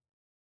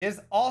is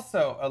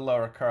also a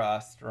lower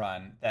cross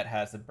run that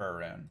has a burr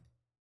rune.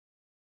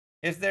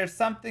 Is there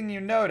something you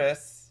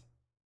notice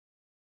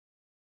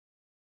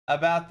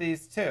about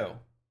these two?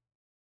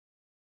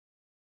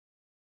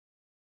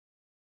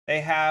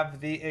 They have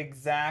the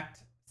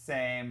exact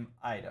same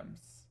items.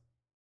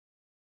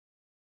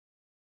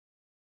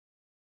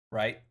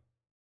 Right?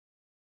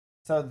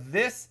 So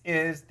this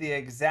is the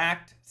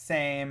exact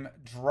same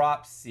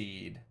drop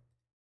seed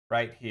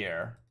right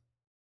here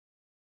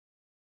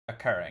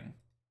occurring.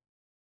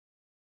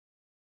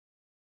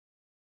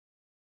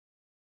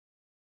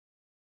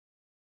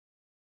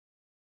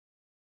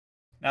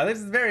 Now this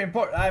is very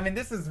important. I mean,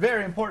 this is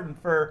very important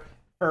for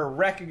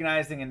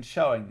recognizing and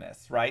showing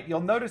this, right? You'll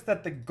notice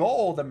that the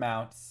gold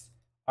amounts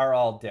are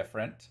all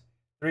different.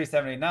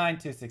 379,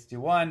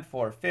 261,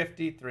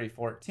 450,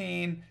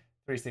 314,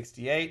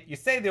 368. You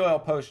say the oil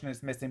potion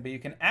is missing, but you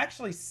can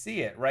actually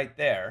see it right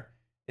there.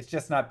 It's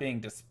just not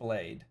being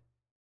displayed.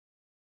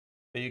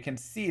 But you can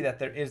see that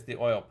there is the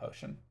oil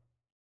potion.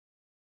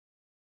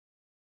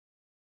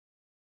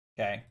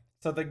 Okay,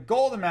 so the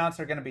gold amounts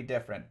are going to be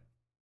different.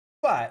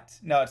 But,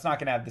 no, it's not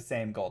going to have the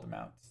same gold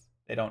amounts.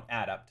 They don't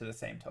add up to the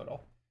same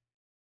total.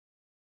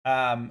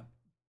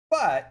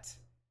 But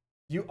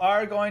you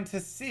are going to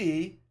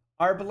see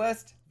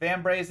Arbalest,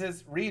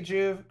 Vambraze's,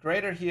 Rejuve,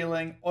 Greater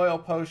Healing, Oil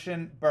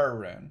Potion, Burr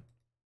Rune.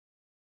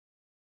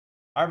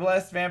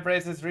 Arbalest,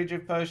 Vambraze's,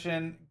 Rejuve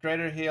Potion,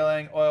 Greater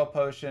Healing, Oil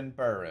Potion,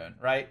 Burr Rune,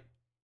 right?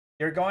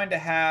 You're going to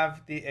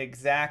have the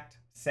exact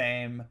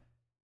same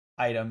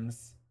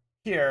items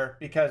here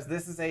because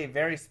this is a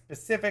very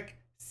specific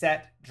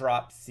set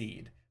drop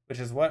seed, which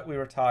is what we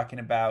were talking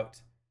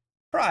about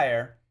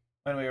prior.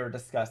 when we were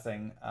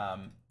discussing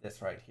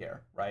this right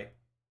here, right?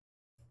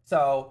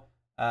 So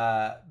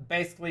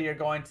basically, you're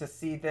going to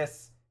see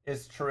this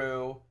is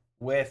true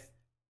with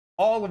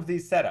all of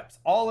these setups,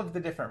 all of the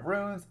different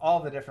runes, all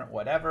the different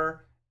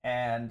whatever,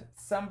 and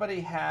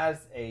somebody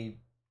has a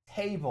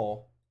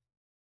table,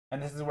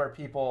 and this is where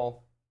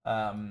people,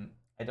 I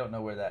don't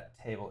know where that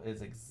table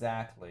is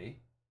exactly.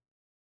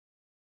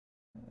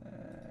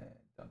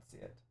 Don't see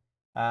it.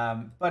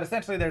 But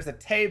essentially, there's a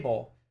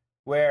table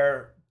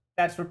where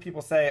that's where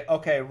people say,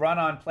 okay, run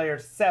on player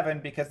 7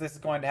 because this is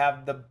going to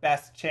have the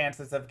best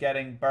chances of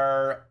getting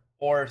Burr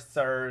or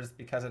Sirs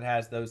because it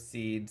has those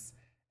seeds,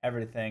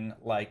 everything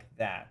like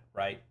that,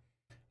 right?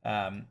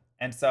 And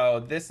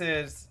so this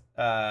is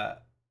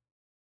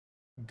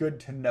good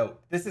to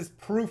note. This is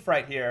proof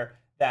right here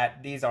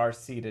that these are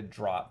seeded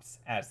drops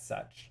as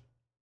such.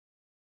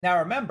 Now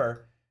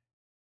remember,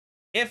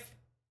 if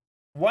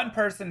one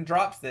person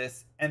drops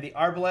this and the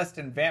Arbalest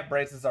and Vamp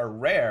Braces are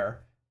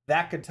rare,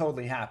 that could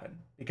totally happen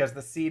because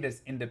the seed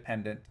is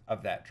independent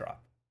of that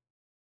drop.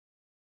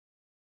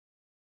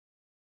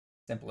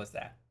 Simple as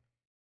that.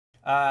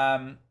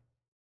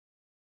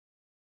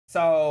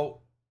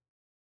 So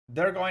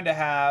they're going to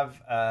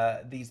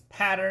have these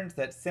patterns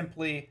that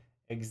simply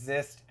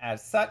exist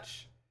as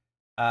such.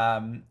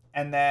 And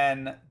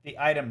then the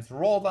items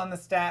rolled on the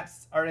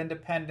stats are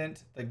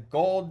independent. The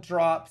gold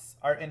drops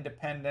are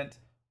independent.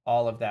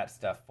 All of that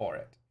stuff for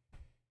it.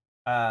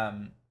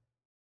 Yeah.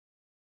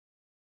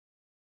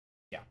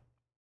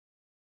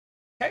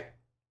 Okay.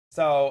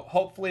 So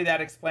hopefully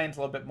that explains a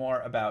little bit more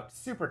about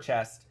Super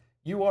Chest.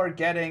 You are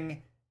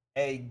getting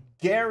a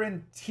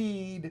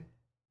guaranteed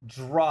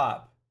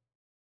drop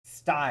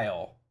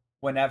style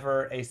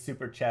whenever a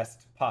Super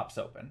Chest pops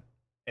open.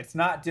 It's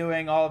not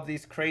doing all of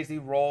these crazy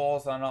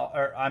rolls on all,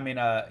 or I mean,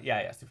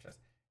 Super Chest.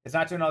 It's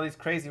not doing all these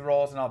crazy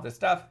rolls and all this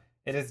stuff.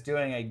 It is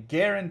doing a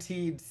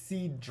guaranteed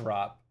seed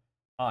drop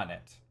on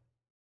it.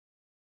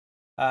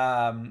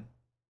 And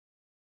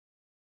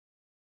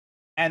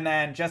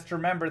then just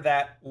remember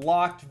that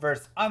locked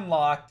versus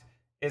unlocked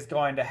is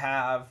going to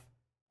have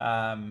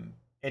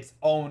its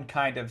own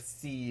kind of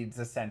seeds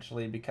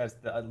essentially, because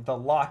the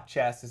locked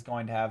chest is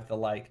going to have the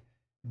like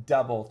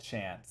double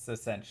chance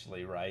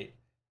essentially, right?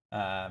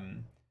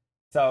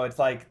 So it's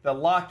like the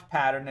locked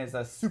pattern is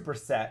a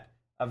superset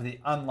of the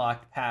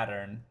unlocked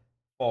pattern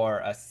for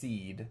a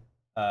seed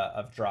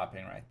of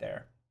dropping right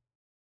there.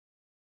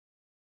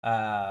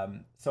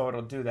 So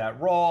it'll do that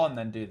roll and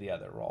then do the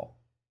other roll.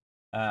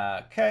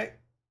 Okay,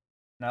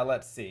 now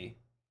let's see.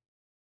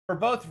 For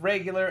both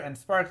regular and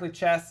sparkly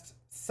chests,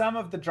 some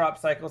of the drop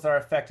cycles are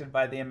affected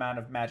by the amount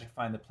of Magic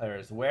Find the player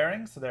is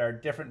wearing, so there are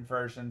different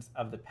versions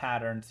of the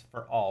patterns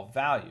for all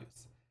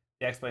values.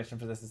 The explanation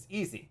for this is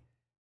easy.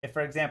 If,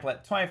 for example,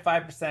 at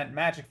 25%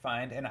 Magic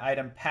Find, an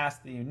item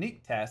passed the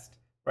unique test,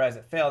 whereas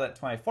it failed at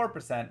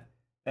 24%,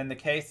 then the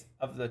case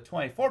of the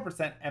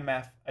 24%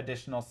 MF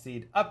additional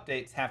seed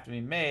updates have to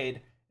be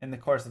made in the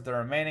course of the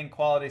remaining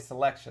quality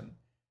selection.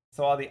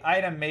 So while the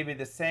item may be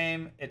the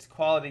same, its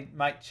quality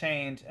might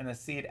change, and the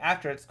seed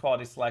after its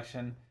quality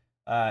selection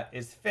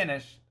is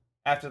finished,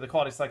 after the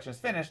quality selection is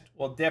finished,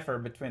 will differ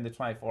between the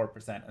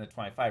 24% and the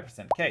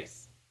 25%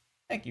 case.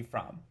 Thank you,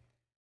 From.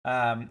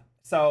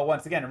 So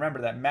once again,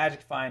 remember that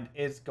Magic Find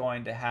is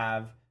going to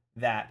have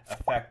that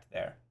effect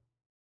there.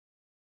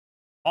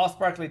 All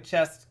sparkly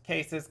chest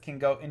cases can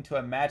go into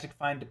a Magic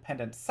Find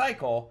dependent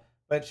cycle,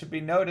 but it should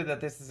be noted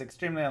that this is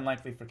extremely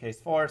unlikely for case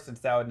 4,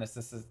 since that would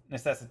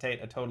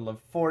necessitate a total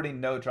of 40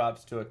 no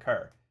drops to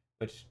occur,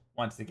 which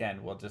once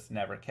again will just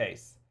never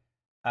case.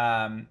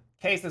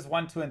 Cases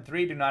 1, 2, and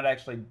 3 do not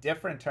actually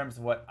differ in terms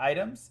of what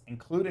items,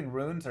 including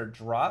runes, are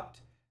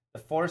dropped. The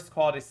forced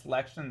quality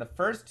selection in the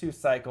first 2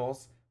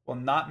 cycles will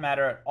not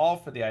matter at all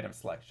for the item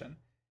selection.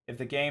 If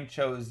the game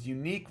chose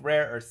unique,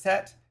 rare, or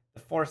set,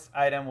 the forced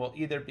item will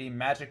either be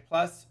Magic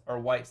Plus or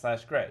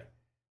White/Gray.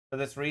 For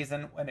this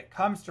reason, when it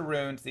comes to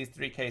runes, these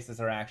 3 cases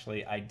are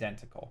actually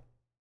identical.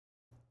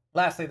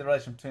 Lastly, the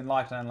relation between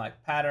locked and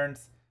unlocked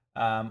patterns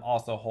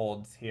also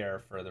holds here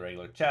for the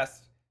regular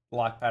chest. The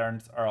locked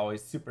patterns are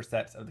always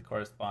supersets of the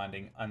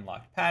corresponding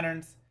unlocked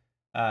patterns.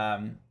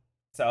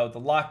 So the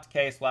locked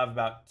case will have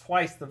about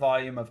twice the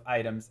volume of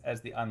items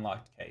as the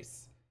unlocked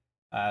case.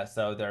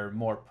 So they're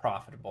more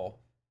profitable,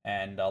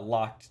 and a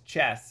locked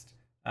chest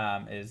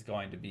is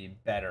going to be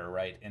better,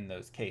 right, in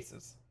those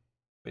cases,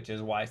 which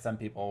is why some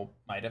people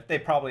they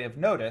probably have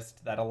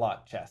noticed that a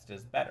locked chest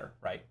is better,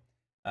 right,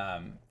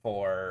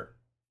 for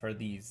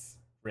these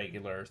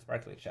regular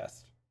sparkly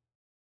chests.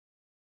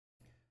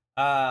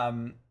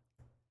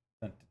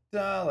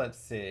 Let's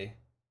see.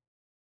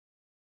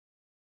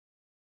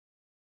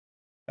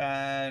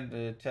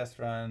 And chest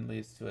run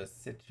leads to a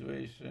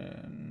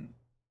situation.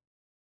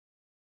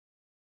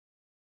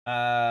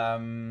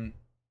 Oh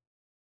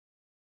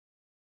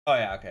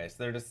yeah, okay. So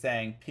they're just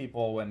saying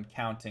people when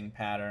counting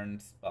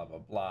patterns, blah blah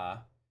blah.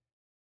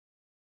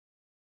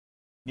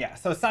 Yeah,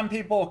 so some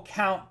people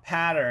count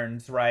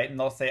patterns, right? And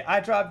they'll say,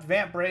 I dropped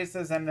Vamp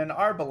Braces and an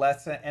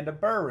Arbalest and a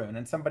Burr rune.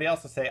 And somebody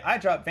else will say, I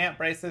dropped Vamp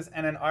Braces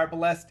and an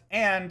Arbalest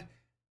and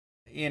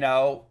you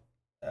know,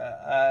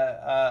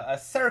 a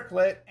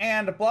circlet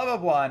and blah blah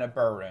blah in a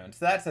burr rune.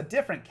 So that's a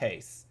different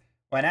case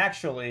when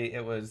actually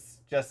it was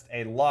just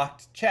a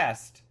locked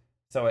chest.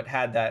 So it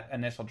had that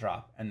initial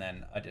drop and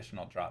then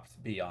additional drops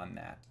beyond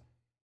that.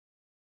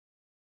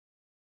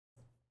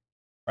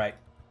 Right.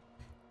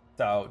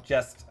 So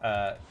just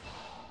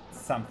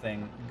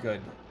something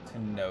good to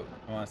note.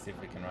 I want to see if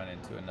we can run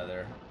into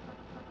another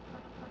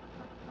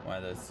one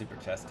of those super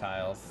chest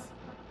tiles.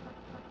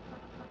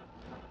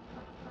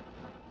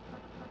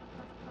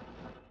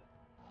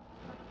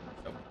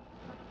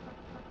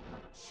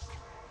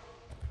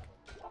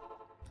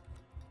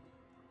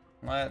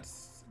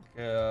 Let's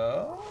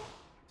go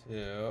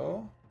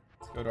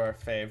to our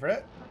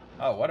favorite.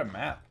 Oh, what a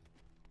map.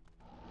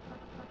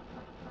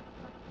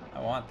 I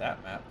want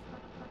that map.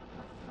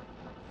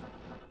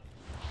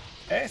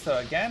 Okay, so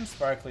again,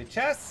 sparkly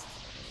chest.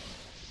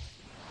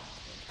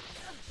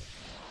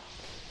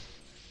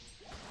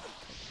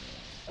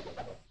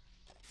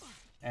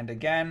 And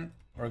again,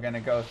 we're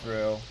gonna go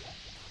through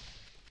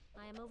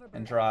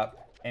and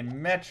drop a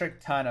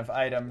metric ton of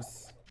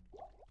items.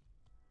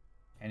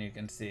 And you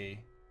can see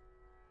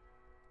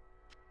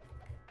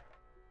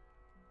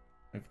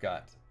we've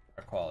got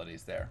our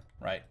qualities there,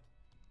 right?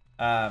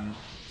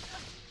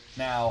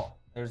 Now,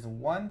 there's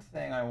one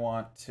thing I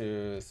want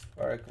to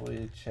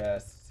sparkly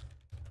chest.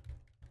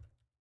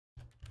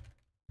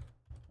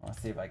 I want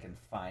to see if I can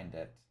find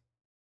it.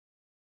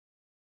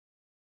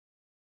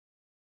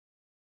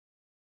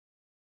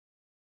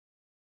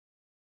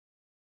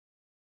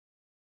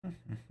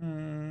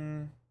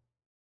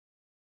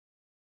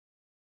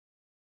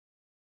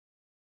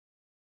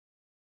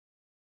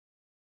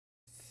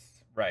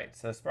 Right,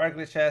 so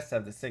sparkly chests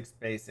have the 6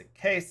 basic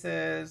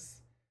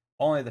cases.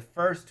 Only the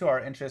first 2 are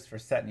interest for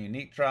set and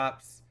unique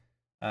drops.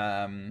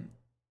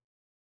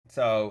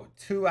 So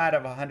 2 out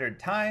of 100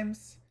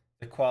 times,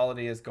 the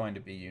quality is going to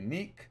be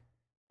unique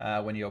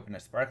when you open a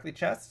sparkly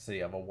chest. So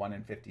you have a 1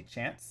 in 50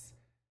 chance.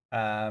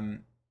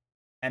 And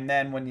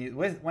then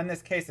when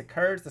this case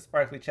occurs, the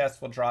sparkly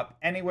chest will drop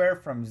anywhere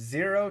from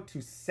 0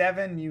 to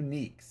 7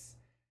 uniques.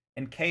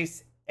 In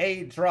case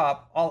A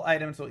drop, all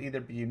items will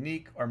either be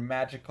unique or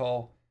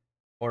magical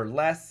or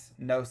less.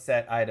 No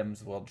set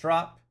items will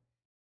drop.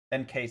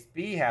 Then case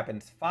B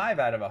happens 5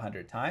 out of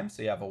 100 times,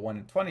 so you have a 1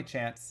 in 20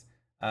 chance.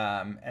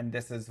 And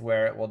this is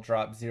where it will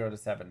drop 0 to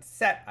 7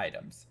 set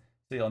items.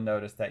 So you'll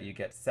notice that you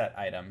get set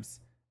items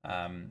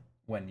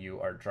when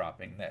you are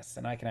dropping this.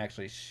 And I can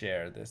actually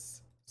share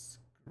this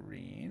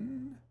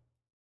screen.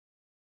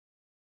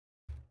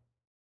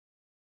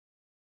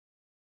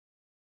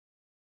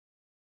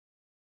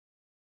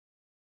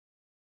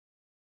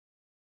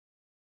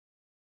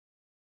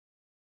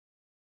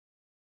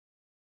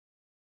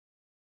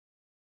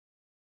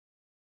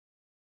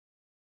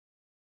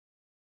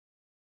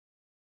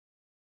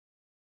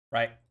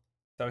 Right.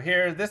 So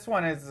here, this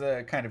one is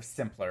kind of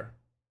simpler.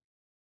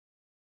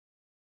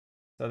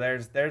 So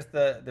there's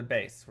the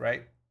base,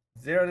 right?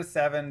 0 to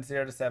 7,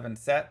 0 to 7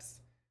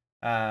 sets.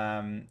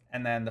 And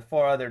then the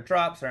 4 other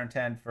drops are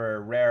intended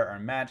for rare or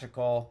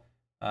magical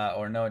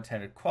or no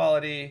intended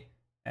quality.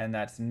 And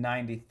that's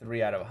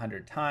 93 out of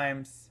 100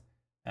 times.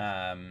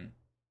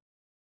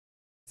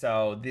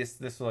 So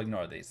this will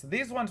ignore these. So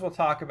these ones we'll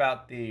talk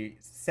about the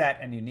set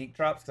and unique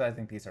drops because I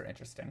think these are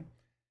interesting.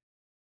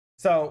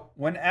 So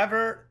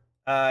whenever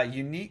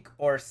unique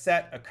or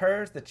set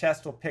occurs, the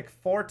chest will pick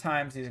 4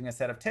 times using a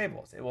set of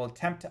tables. It will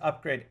attempt to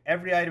upgrade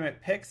every item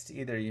it picks to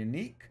either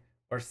unique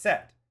or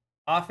set.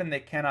 Often they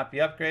cannot be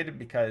upgraded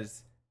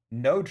because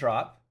no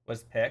drop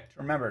was picked.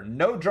 Remember,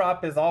 no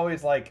drop is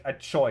always like a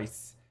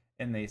choice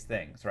in these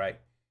things, right?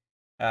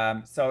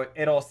 So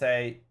it'll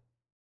say,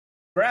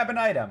 grab an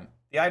item.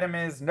 The item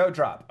is no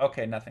drop.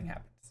 Okay, nothing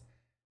happens.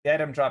 The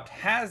item dropped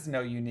has no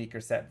unique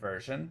or set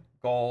version.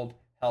 Gold,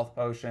 health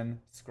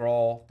potion,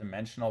 scroll,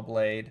 dimensional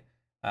blade.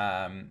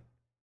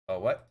 Oh,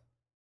 what?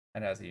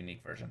 That has a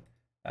unique version.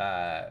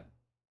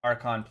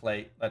 Archon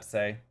plate, let's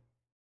say.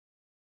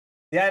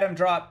 The item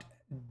dropped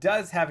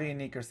does have a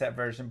unique or set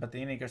version, but the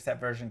unique or set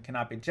version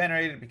cannot be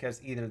generated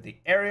because either the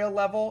area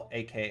level,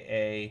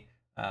 aka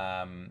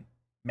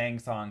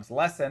Mangsong's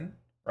lesson,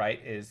 right,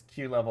 is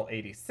Q level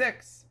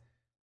 86,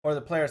 or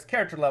the player's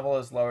character level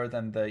is lower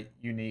than the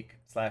unique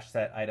 /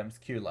 set item's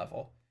Q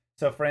level.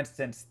 So for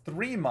instance,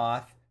 3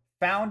 Moth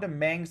found a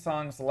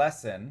Mangsong's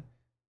lesson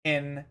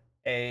in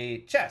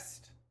a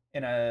chest,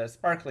 in a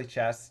sparkly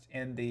chest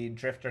in the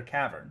Drifter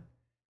Cavern.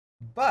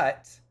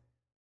 But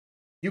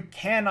you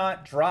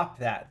cannot drop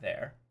that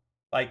there.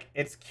 Like,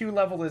 its Q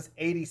level is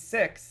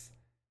 86,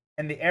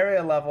 and the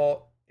area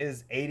level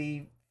is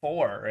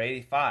 84 or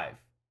 85. I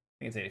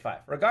think it's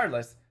 85.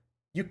 Regardless,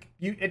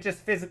 it just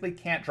physically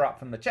can't drop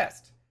from the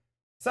chest.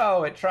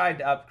 So it tried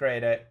to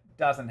upgrade it,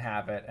 doesn't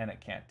have it, and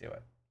it can't do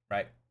it,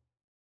 right?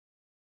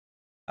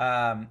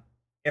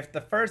 If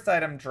the first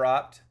item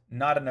dropped,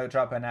 not a no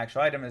drop an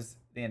actual item, is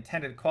the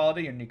intended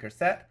quality, unique or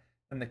set,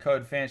 then the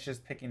code finishes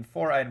picking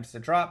 4 items to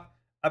drop,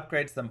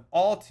 upgrades them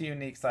all to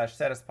unique / set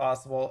as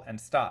possible,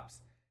 and stops.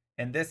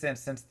 In this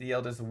instance, the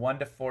yield is 1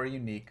 to 4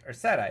 unique or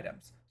set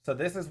items. So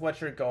this is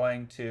what you're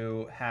going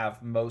to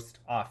have most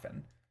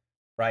often,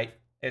 right?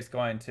 It's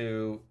going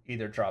to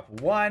either drop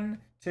 1,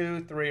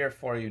 2, 3, or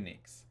 4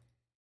 uniques.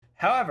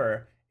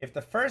 However, if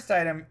the first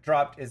item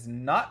dropped is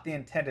not the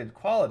intended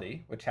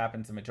quality, which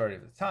happens the majority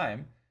of the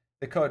time,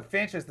 the code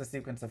finishes the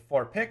sequence of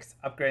 4 picks,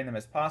 upgrading them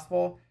as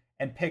possible,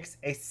 and picks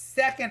a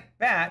second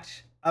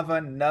batch of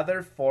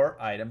another 4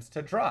 items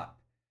to drop.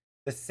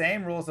 The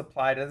same rules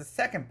apply to the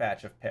second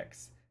batch of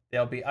picks.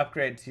 They'll be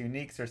upgraded to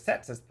uniques or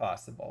sets as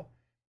possible.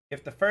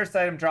 If the first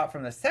item dropped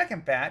from the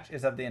second batch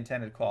is of the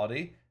intended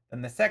quality,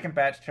 then the second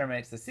batch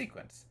terminates the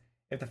sequence.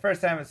 If the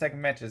first item of the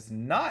second batch is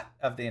not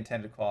of the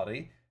intended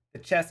quality, the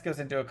chest goes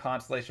into a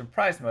constellation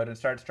prize mode and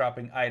starts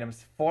dropping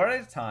items 4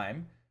 at a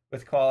time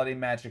with quality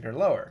magic or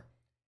lower.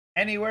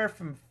 Anywhere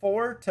from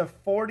 4 to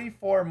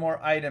 44 more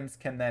items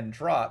can then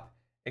drop,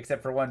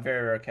 except for one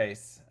very rare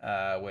case,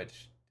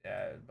 which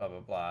blah blah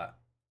blah.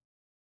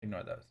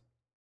 Ignore those.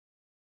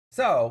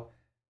 So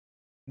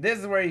this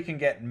is where you can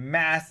get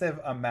massive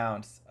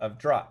amounts of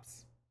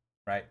drops,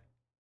 right?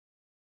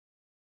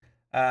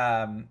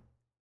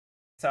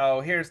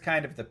 So here's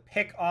kind of the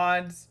pick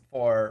odds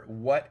for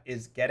what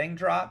is getting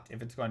dropped.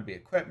 If it's going to be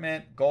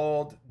equipment,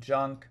 gold,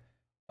 junk,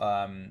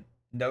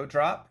 no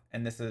drop.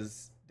 And this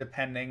is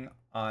depending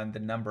on the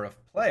number of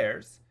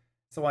players.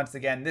 So once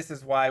again, this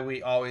is why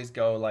we always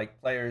go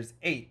like players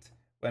 8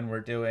 when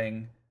we're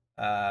doing,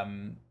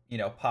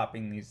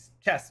 popping these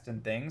chests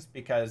and things,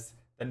 because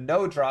the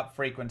no drop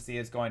frequency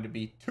is going to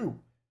be 2.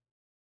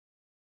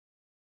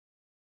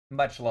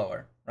 Much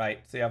lower, right?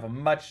 So you have a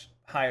much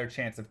higher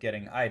chance of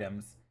getting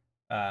items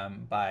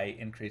by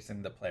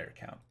increasing the player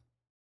count.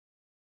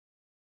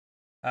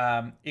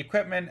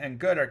 Equipment and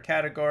good are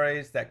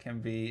categories that can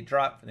be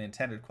dropped for the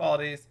intended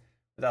qualities.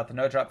 Without the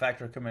no drop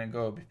factor, equipment and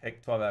good will be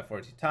picked 12 out of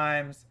 42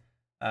 times.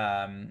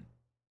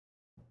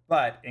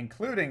 But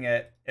including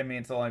it, it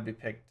means it'll only be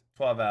picked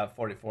 12 out of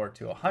 44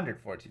 to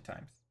 142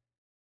 times.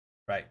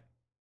 Right.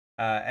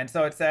 And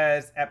so it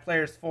says at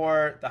players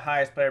 4, the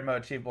highest player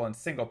mode achievable in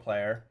single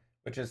player,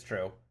 which is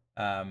true.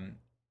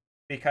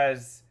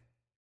 Because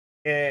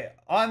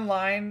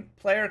online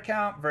player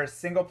count versus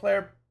single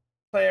player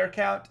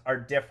count are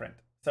different.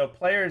 So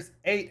players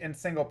 8 in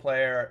single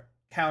player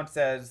counts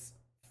as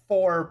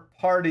 4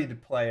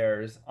 partied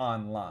players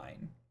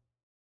online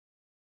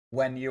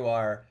when you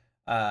are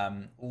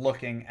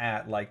looking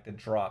at like the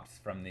drops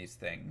from these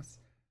things.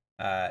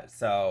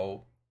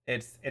 So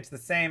it's the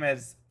same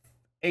as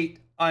 8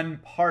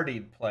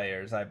 unpartied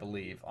players, I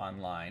believe,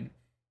 online.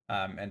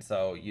 And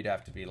so you'd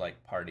have to be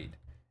like partied,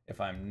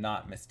 if I'm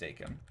not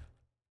mistaken.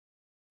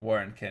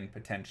 Warren can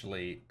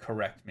potentially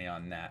correct me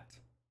on that.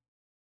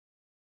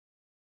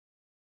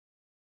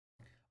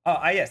 Oh,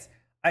 yes.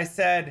 I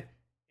said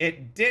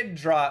it did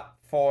drop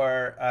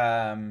for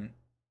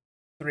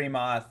 3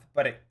 moth,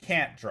 but it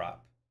can't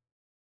drop.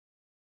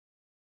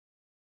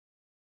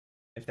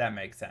 If that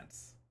makes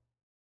sense.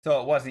 So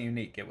it wasn't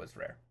unique, it was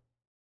rare.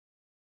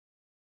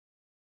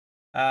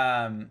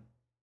 Yeah.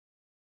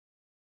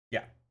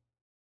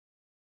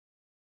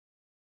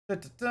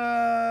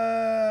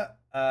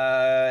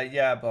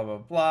 Yeah, blah blah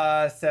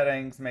blah.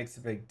 Settings makes a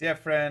big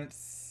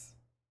difference.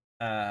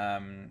 Blah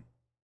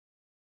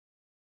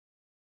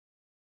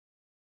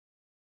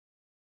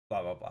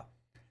blah blah.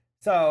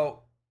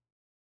 So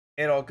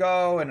it'll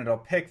go and it'll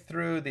pick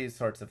through these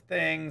sorts of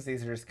things.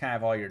 These are just kind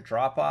of all your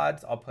drop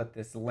odds. I'll put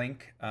this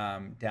link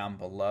down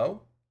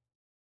below.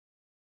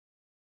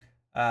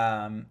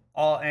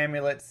 All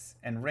amulets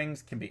and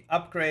rings can be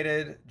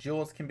upgraded.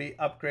 Jewels can be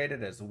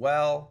upgraded as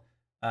well.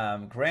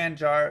 Grand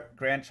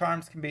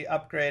charms can be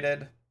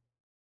upgraded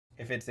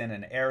if it's in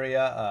an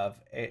area of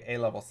a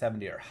level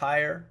 70 or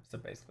higher. So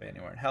basically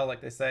anywhere in hell,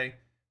 like they say.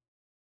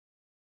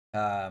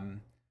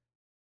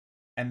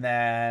 And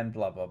then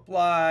blah blah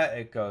blah.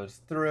 It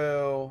goes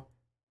through.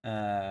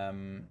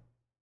 And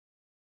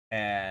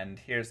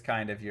here's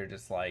kind of your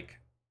just like,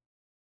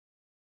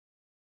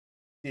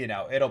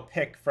 it'll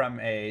pick from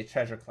a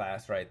treasure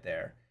class right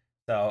there.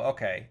 So,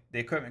 okay, the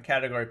equipment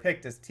category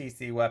picked is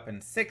TC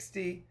weapon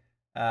 60.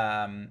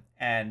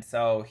 And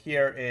so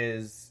here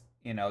is,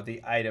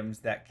 the items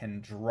that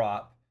can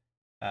drop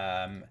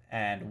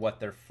and what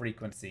their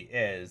frequency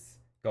is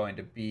going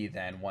to be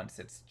then once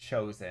it's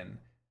chosen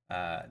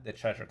the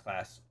treasure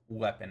class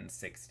weapon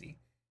 60.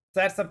 So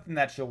that's something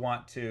that you'll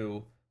want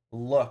to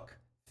look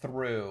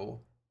through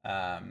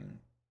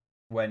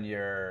when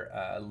you're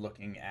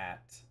looking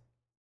at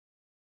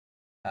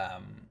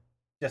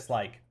just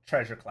like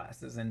treasure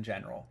classes in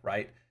general,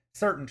 right?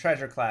 Certain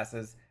treasure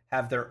classes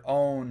have their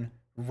own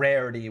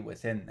rarity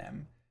within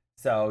them.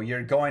 So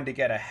you're going to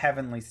get a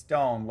heavenly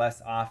stone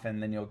less often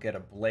than you'll get a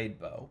blade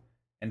bow.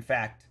 In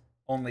fact,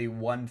 only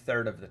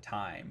 1/3 of the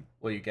time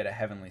will you get a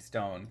heavenly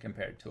stone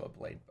compared to a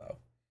blade bow.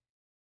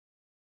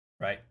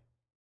 Right?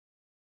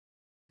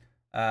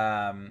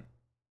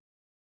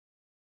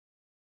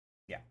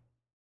 Yeah.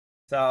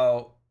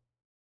 So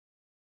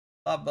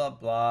blah blah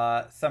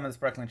blah. Some of the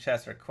sparkling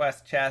chests are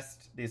quest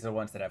chests. These are the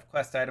ones that have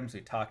quest items.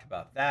 We talked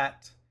about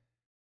that.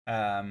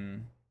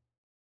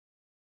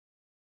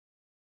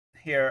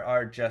 here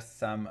are just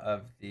some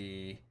of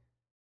the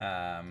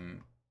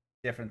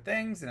different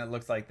things, and it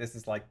looks like this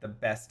is like the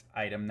best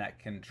item that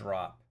can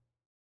drop.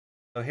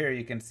 So here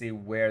you can see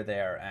where they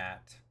are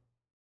at.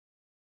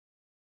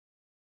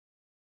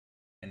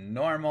 In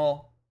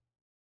normal,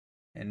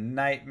 in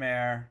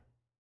nightmare,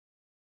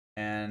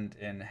 and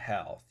in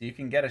hell. So you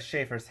can get a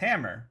Schaefer's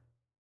hammer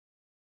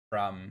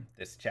from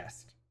this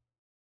chest,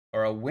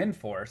 or a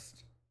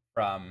Windforced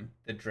from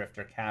the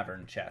Drifter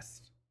Cavern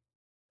chest,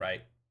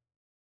 right?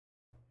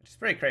 Which is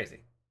pretty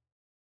crazy.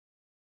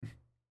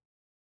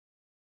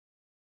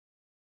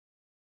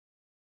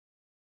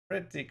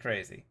 Pretty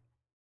crazy.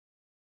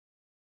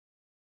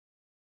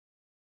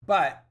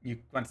 But you,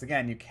 once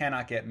again, you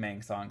cannot get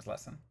Mang Song's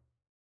lesson,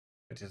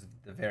 which is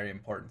the very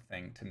important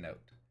thing to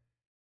note.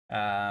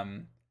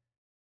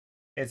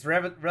 It's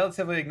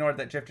relatively ignored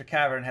that Drifter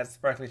Cavern has a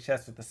sparkly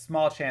chest with a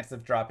small chance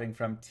of dropping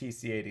from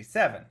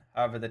TC87.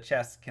 However, the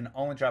chest can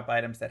only drop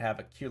items that have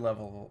a Q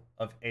level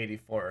of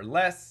 84 or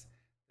less.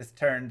 This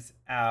turns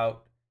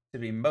out to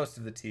be most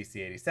of the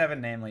TC87,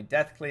 namely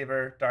Death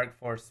Cleaver, Dark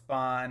Force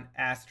Spawn,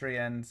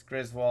 Astrians,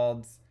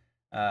 Griswold's,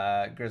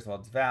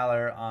 Griswold's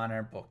Valor,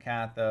 Honor,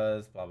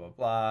 Bolcathos, blah blah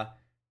blah,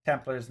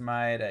 Templar's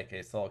Might,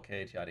 aka Soul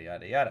Cage, yada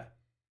yada yada.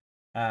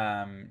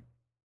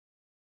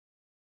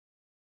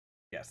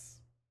 Yes.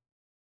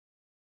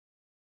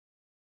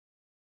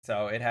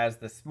 So it has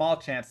the small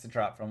chance to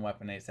drop from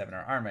Weapon 87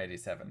 or Armor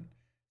 87.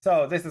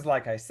 So this is,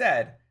 like I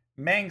said,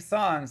 Mang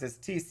Song's is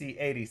TC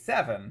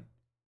 87.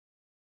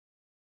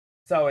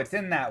 So it's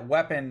in that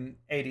Weapon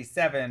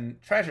 87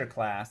 treasure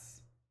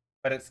class,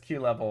 but it's Q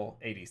level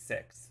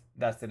 86.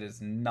 Thus, it is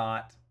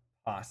not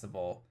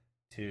possible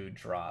to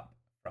drop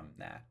from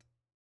that.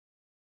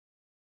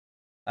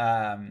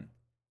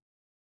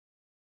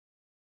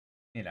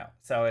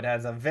 So it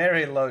has a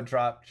very low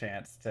drop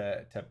chance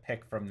to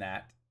pick from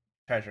that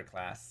treasure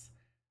class,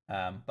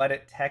 but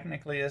it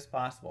technically is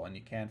possible, and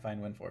you can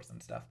find Windforce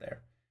and stuff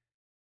there.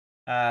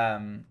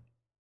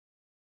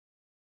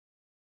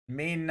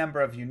 Mean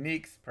number of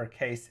uniques per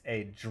case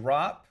a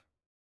drop.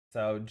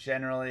 So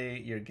generally,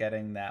 you're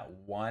getting that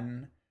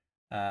one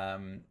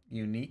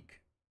unique,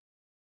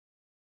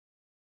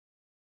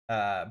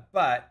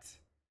 but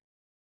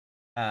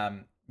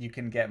you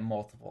can get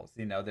multiples.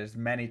 There's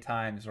many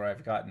times where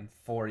I've gotten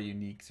 4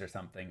 uniques or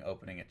something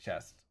opening a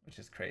chest, which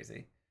is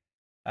crazy.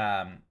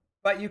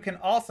 But you can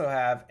also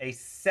have a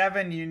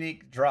 7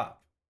 unique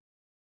drop,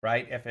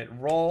 right? If it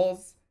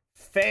rolls,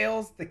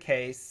 fails the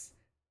case,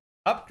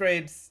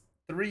 upgrades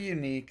 3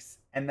 uniques,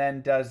 and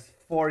then does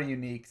 4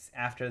 uniques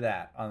after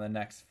that on the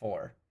next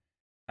 4.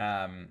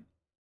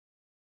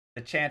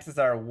 The chances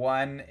are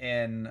 1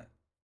 in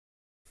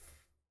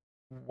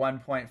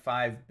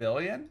 1.5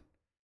 billion.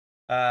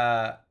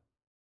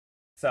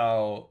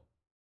 So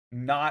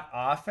not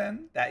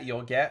often that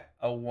you'll get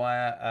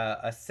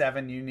a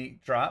 7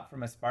 unique drop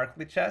from a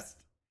sparkly chest,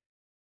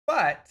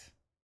 but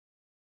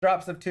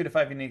drops of 2 to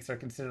 5 uniques are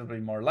considerably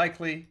more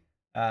likely.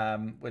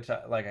 Which,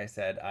 like I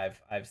said,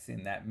 I've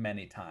seen that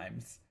many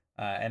times,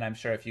 and I'm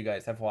sure if you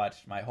guys have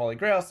watched my Holy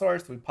Grail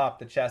source, we pop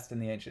the chest in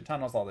the Ancient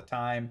Tunnels all the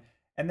time,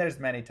 and there's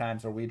many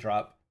times where we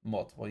drop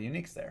multiple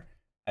uniques there.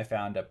 I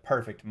found a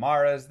perfect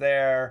Mara's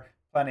there,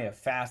 plenty of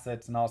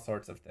facets, and all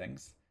sorts of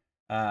things.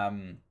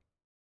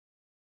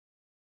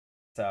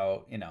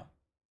 So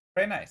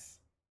very nice.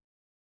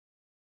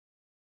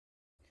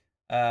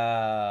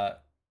 Yeah.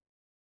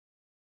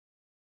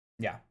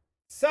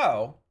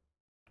 So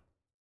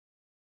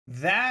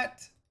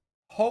that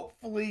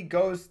hopefully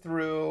goes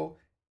through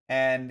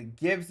and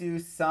gives you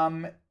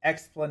some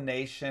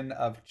explanation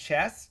of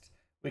chest.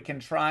 We can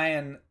try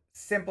and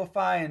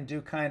simplify and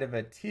do kind of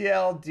a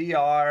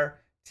TLDR,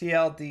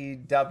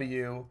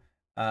 TLDW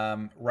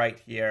right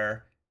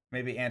here.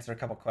 Maybe answer a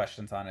couple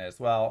questions on it as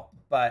well.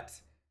 But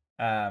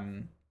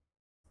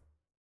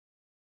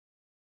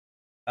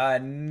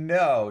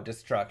no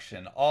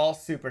destruction. All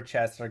super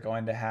chests are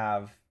going to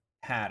have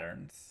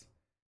patterns.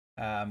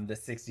 The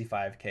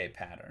 65k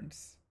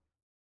patterns.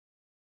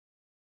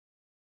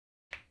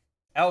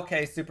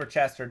 LK super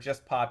chests are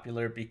just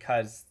popular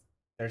because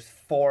there's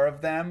 4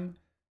 of them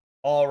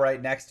all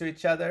right next to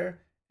each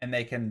other, and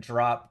they can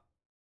drop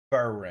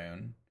Burr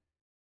Rune.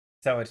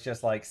 So it's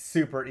just like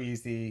super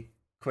easy,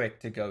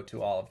 quick to go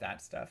to all of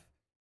that stuff.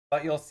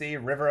 But you'll see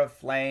River of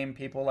Flame,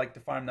 people like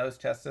to farm those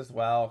chests as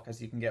well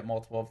because you can get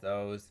multiple of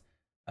those.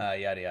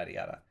 Yada yada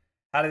yada.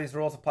 How do these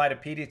rules apply to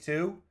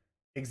PD2?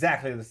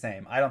 Exactly the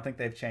same. I don't think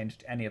they've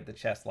changed any of the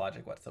chest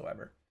logic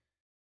whatsoever.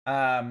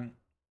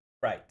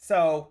 Right.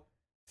 So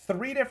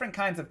 3 different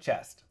kinds of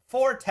chest.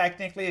 4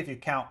 technically if you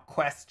count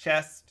quest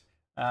chest,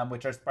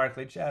 which are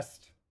sparkly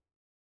chest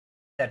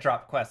that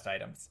drop quest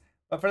items.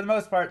 But for the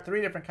most part,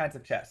 3 different kinds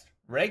of chest.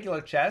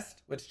 Regular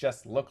chest, which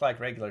just look like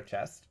regular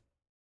chest.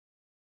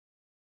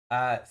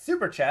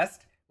 Super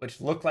chest, which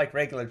look like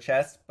regular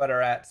chest but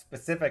are at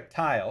specific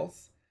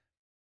tiles.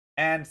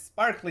 And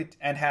sparkly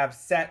and have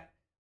set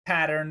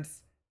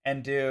patterns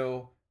and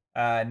do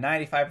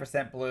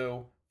 95%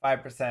 blue,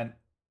 5%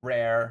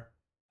 rare,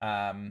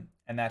 and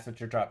that's what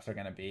your drops are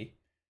going to be.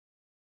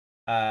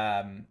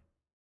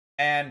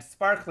 and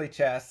sparkly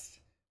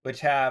chests, which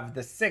have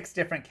the 6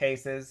 different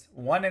cases.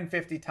 1 in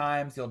 50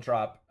 times you'll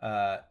drop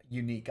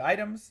unique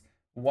items.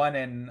 1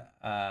 in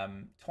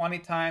 20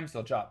 times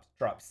you'll drop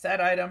set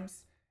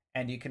items,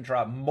 and you can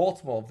drop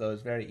multiple of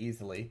those very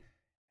easily.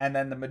 And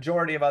then the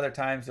majority of other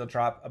times you'll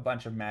drop a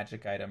bunch of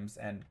magic items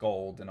and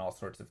gold and all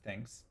sorts of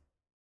things.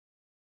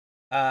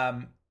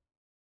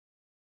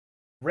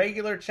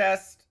 Regular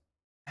chests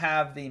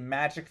have the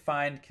magic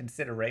find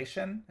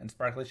consideration, and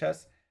sparkly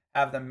chests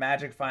have the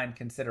magic find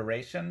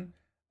consideration,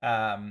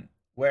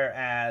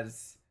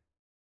 whereas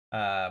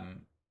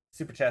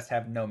super chests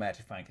have no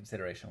magic find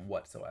consideration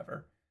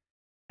whatsoever.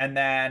 And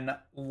then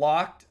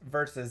locked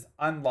versus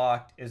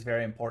unlocked is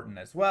very important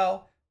as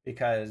well,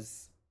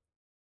 because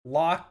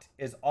locked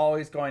is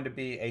always going to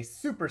be a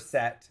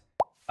superset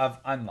of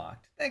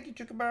unlocked. Thank you,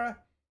 Chukabara.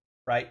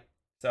 Right?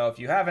 So if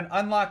you have an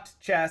unlocked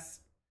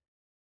chest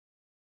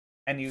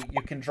and you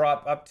can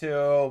drop up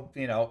to,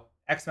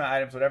 X amount of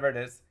items, whatever it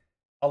is,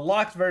 a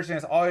locked version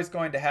is always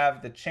going to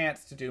have the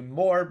chance to do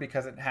more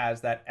because it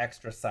has that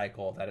extra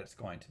cycle that it's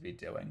going to be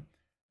doing.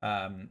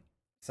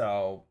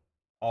 So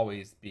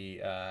always be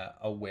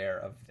aware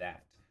of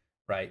that,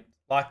 right?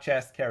 Lock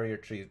chests, carry your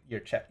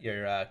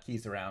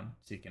keys around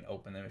so you can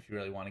open them if you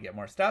really want to get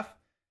more stuff.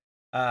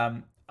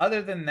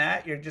 Other than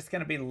that, you're just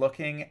going to be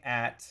looking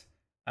at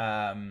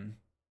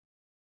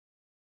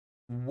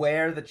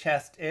where the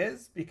chest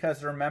is,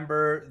 because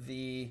remember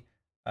the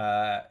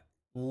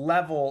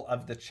level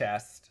of the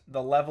chest,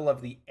 the level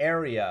of the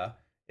area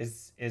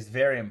is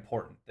very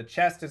important. The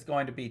chest is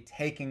going to be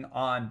taking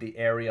on the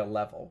area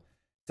level.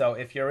 So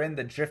if you're in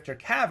the Drifter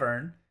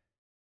Cavern,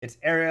 it's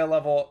area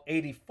level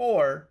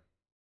 84,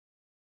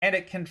 and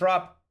it can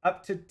drop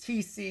up to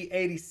TC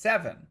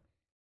 87.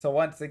 So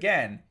once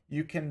again,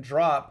 you can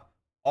drop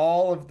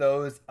all of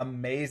those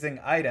amazing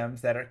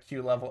items that are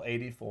Q level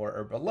 84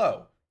 or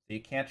below. So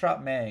you can't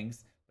drop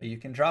Mangs, but you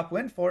can drop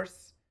Wind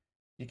Force.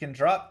 You can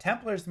drop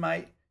Templar's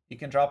Might. You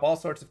can drop all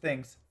sorts of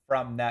things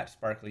from that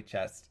sparkly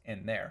chest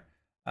in there.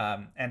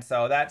 And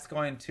so that's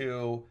going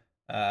to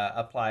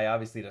apply,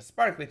 obviously, to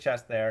sparkly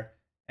chest there.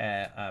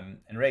 And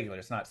regular.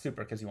 It's not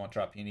super because you won't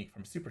drop unique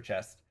from super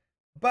chest.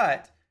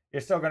 But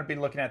you're still going to be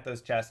looking at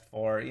those chests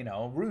for,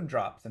 rune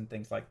drops and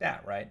things like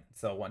that, right?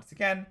 So once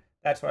again,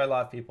 that's why a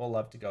lot of people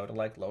love to go to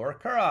like Lower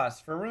Kuros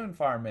for rune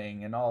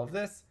farming and all of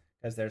this,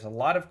 because there's a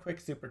lot of quick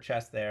super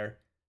chests there.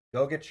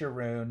 Go get your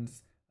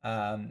runes,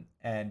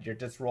 and you're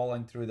just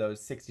rolling through those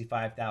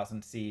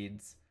 65,000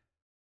 seeds,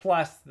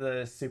 plus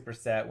the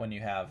superset when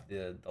you have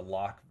the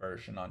lock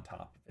version on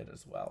top of it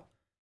as well.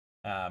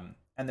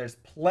 And there's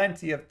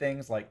plenty of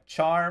things like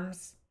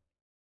charms.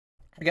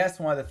 I guess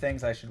one of the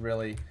things I should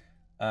really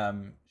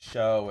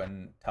show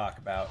and talk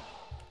about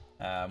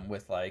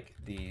with like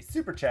the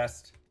super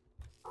chest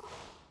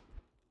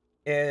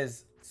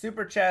is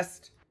super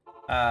chest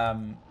are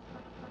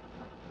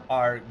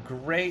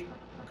great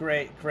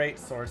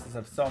sources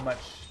of so much,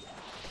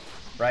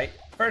 right?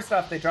 First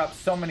off, they drop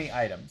so many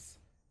items.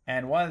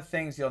 And one of the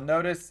things you'll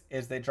notice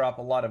is they drop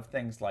a lot of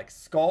things like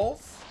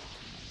skulls,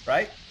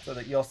 right? So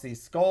that you'll see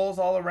skulls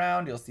all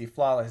around. You'll see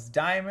flawless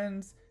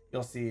diamonds.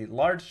 You'll see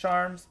large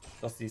charms.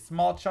 You'll see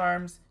small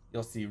charms.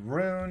 You'll see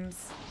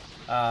runes.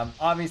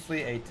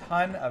 Obviously, a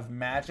ton of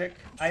magic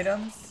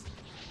items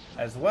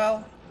as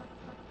well.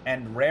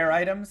 And rare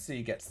items. So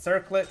you get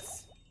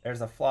circlets.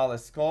 There's a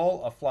flawless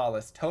skull, a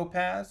flawless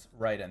topaz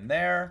right in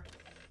there.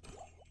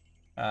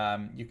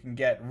 You can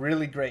get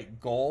really great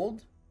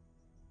gold.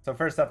 So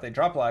first off, they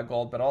drop a lot of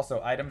gold, but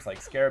also items like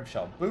scarab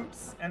shell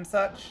boots and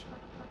such.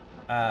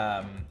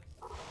 And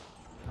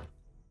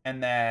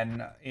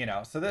then,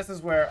 so this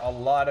is where a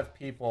lot of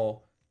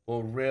people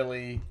will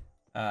really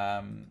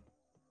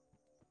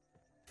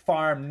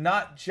farm,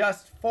 not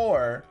just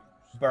for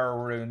Burr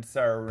Rune,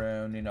 Sur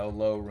Rune,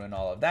 Low Rune,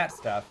 all of that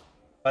stuff,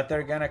 but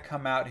they're going to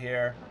come out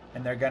here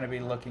and they're going to be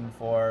looking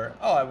for,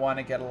 oh, I want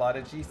to get a lot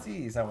of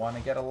GCs. I want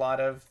to get a lot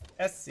of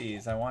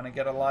SCs. I want to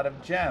get a lot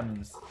of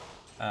gems.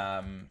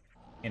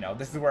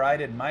 This is where I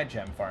did my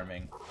gem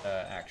farming,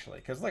 actually.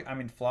 Because, look,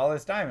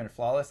 flawless diamond,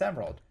 flawless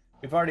emerald.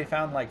 We've already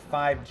found, like,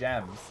 5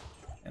 gems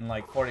in,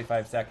 like,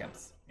 45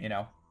 seconds,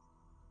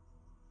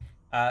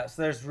 So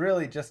there's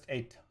really just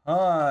a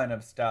ton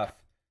of stuff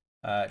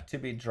to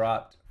be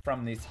dropped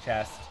from these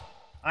chests.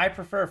 I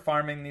prefer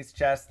farming these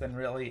chests than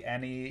really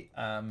any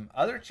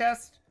other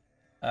chest.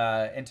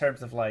 In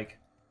terms of, like,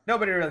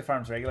 nobody really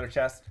farms regular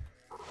chests.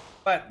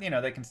 But,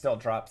 they can still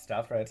drop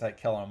stuff, right? It's like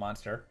killing a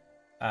monster.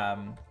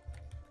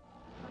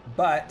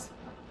 But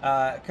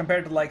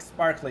compared to, like,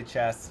 sparkly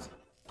chests,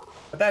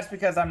 but that's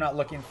because I'm not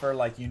looking for,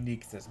 like,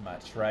 uniques as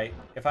much, right?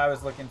 If I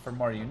was looking for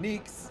more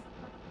uniques,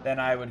 then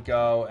I would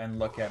go and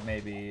look at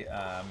maybe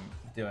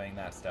doing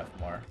that stuff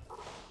more.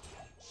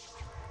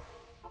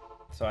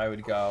 So I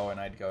would go and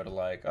I'd go to,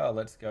 like, oh,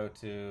 let's go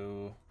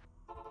to...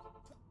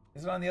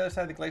 Is it on the other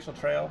side of the Glacial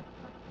Trail?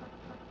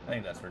 I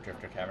think that's where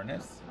Drifter Cavern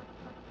is.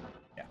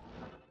 Yeah.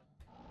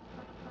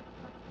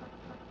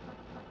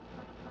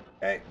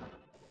 Okay.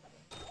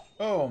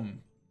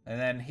 Boom. And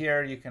then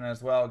here you can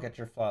as well get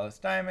your flawless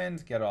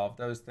diamonds, get all of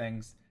those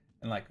things.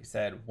 And like we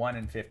said, 1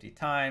 in 50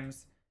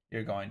 times,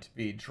 you're going to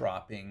be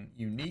dropping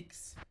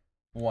uniques.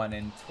 1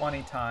 in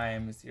 20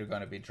 times, you're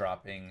going to be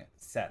dropping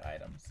set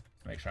items.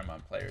 So make sure I'm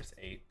on players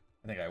 8.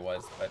 I think I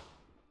was, but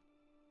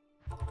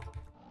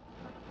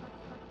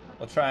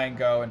we'll try and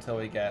go until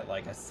we get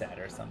like a set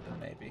or something,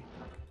 maybe.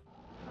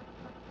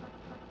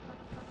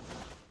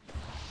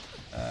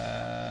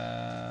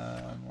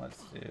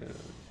 Let's do.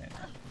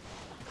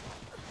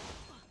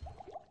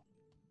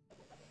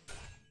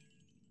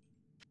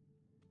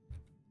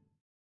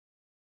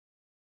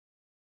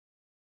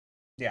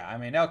 Yeah, I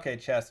mean,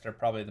 LK chests are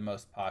probably the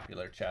most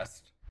popular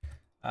chest.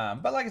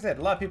 But like I said,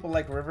 a lot of people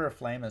like River of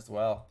Flame as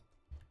well.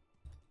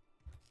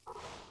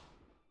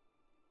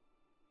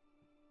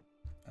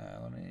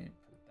 Let me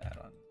put that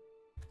on.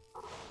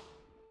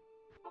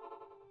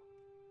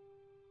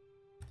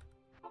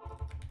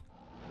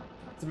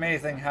 It's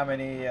amazing how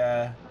many,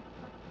 how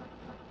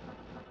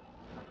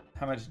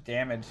much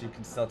damage you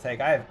can still take.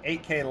 I have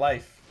 8k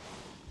life.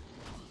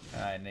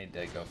 I need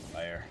to go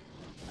fire.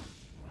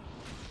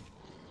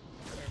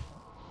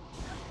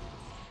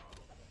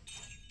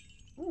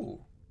 Ooh,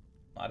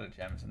 a lot of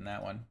gems in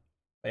that one.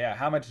 But yeah,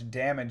 how much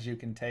damage you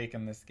can take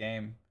in this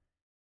game.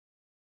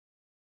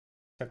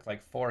 Took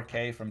like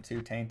 4k from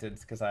 2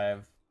 tainteds because I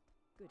have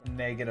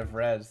negative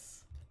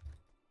res.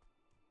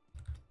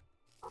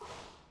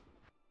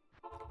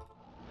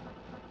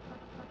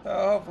 So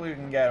hopefully we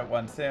can get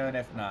one soon.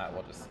 If not,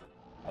 we'll just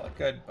call it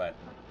good, but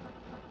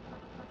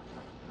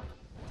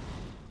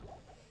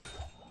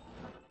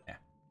yeah.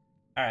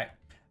 Alright.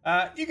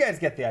 You guys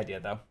get the idea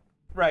though.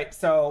 Right,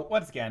 so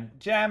once again,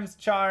 gems,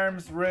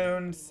 charms,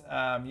 runes,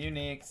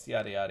 uniques,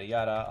 yada yada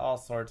yada, all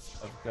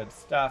sorts of good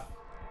stuff.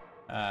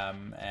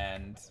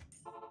 And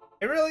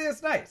it really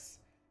is nice.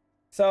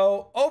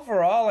 So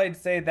overall, I'd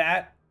say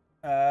that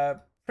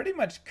pretty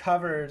much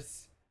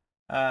covers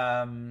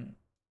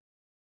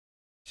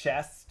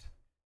chest.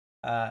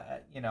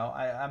 You know,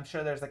 I'm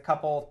sure there's a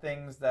couple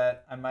things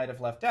that I might have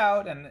left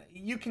out, and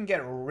you can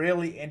get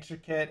really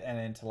intricate and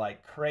into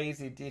like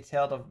crazy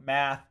detailed of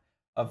math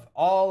of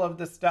all of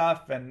the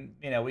stuff. And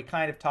you know, we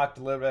kind of talked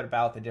a little bit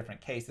about the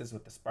different cases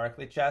with the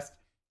sparkly chest,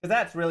 because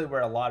that's really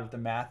where a lot of the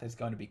math is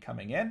going to be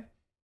coming in.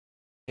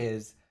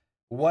 Is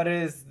what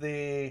is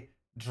the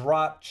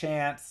drop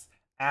chance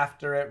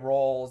after it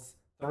rolls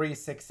 3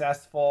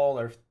 successful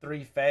or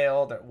 3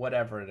 failed or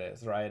whatever it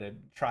is, right? It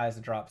tries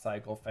a drop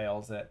cycle,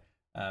 fails it,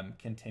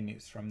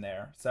 continues from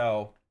there.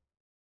 So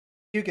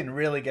you can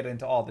really get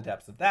into all the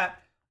depths of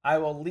that. I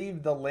will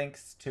leave the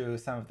links to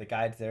some of the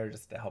guides there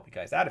just to help you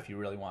guys out if you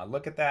really want to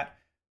look at that.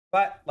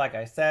 But like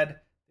I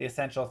said, the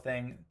essential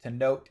thing to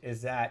note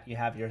is that you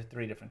have your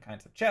 3 different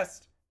kinds of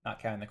chests,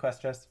 not counting the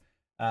quest chest,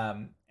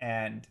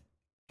 and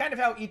kind of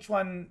how each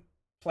one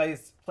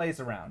plays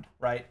around,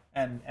 right?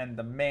 And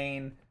the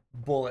main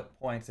bullet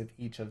points of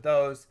each of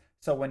those.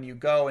 So when you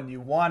go and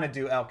you want to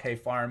do LK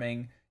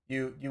farming,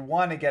 you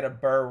want to get a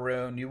burr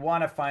rune, you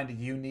want to find a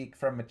unique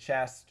from a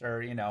chest,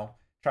 or you know,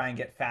 try and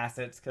get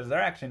facets, because they're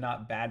actually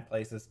not bad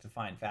places to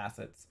find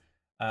facets.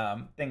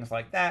 Things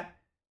like that.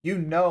 You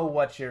know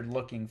what you're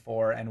looking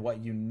for and what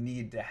you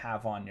need to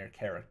have on your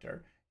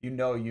character. You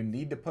know you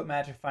need to put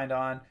Magic Find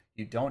on,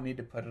 you don't need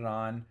to put it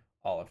on,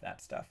 all of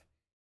that stuff.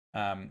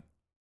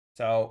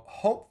 So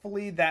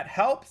hopefully that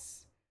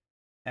helps.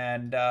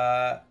 And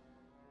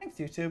thanks,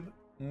 YouTube.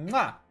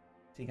 Mwah!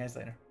 See you guys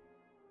later.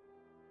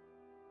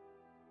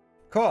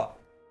 Cool.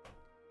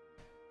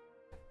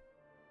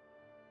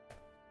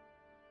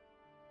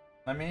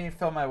 Let me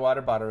fill my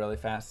water bottle really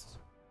fast.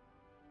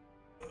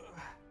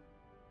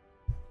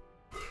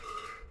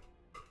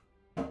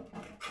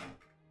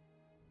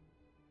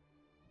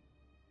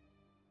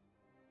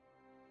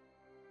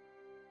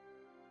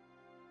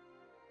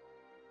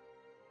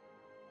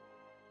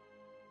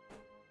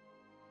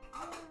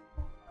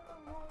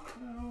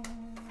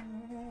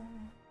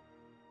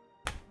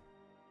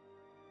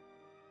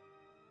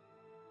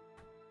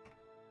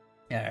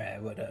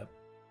 Alright, what up?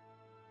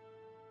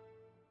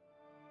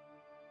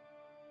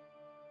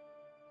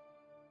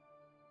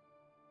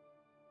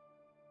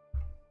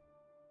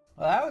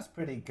 Well, that was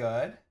pretty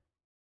good.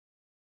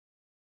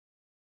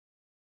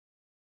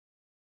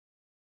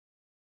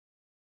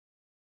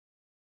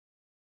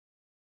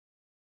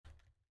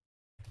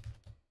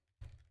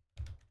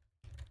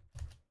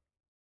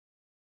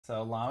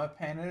 So Llama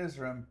painted his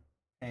room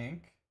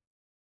pink.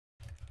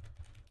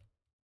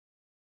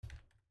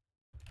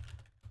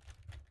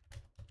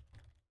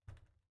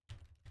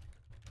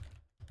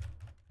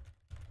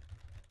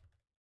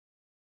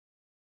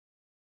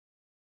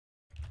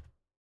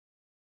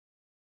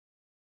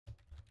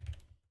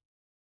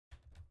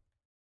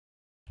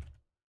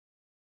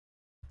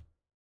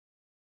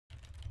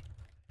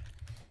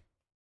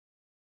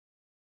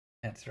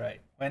 That's right.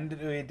 When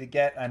did we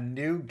get a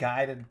new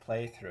guided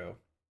playthrough?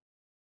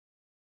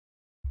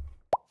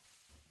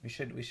 We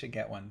should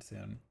get one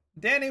soon.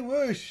 Danny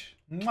Whoosh!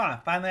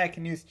 Mwah! Finally I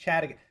can use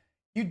chat again.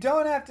 You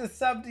don't have to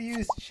sub to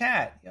use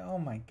chat. Oh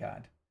my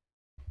god.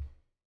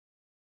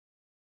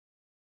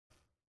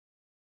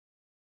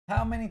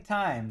 How many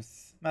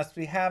times must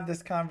we have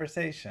this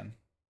conversation?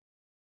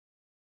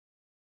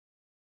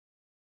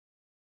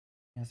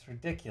 It's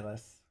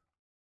ridiculous.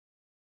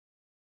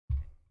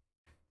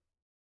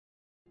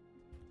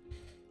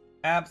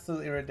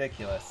 Absolutely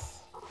ridiculous.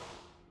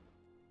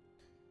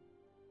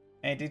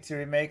 Any D2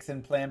 remakes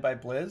and planned by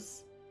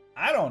Blizz?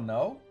 I don't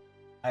know.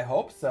 I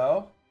hope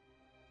so.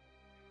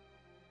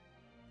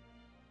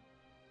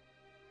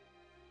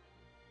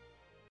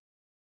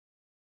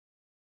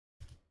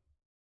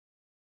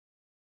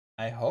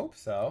 I hope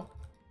so.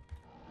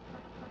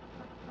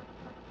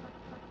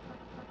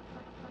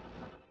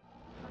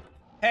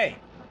 Hey,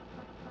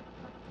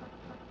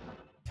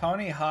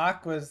 Tony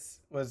Hawk was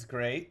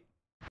great.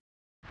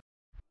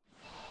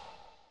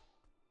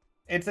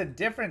 It's a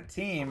different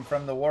team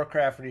from the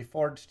Warcraft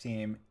Reforged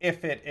team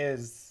if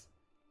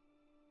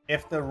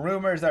the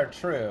rumors are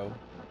true.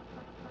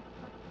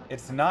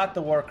 It's not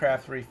the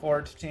Warcraft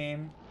Reforged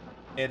team.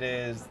 It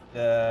is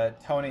the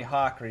Tony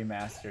Hawk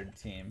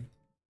remastered team.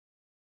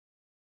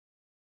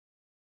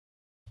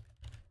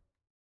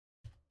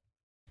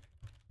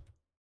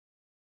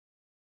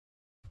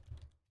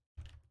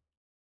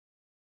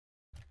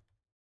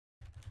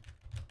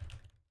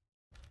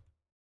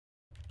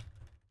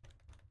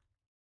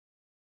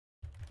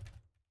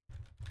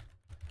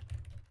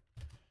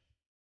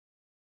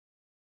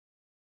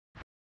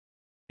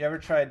 You ever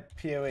tried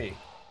PoE?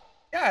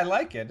 Yeah, I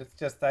like it. It's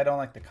just I don't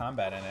like the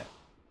combat in it.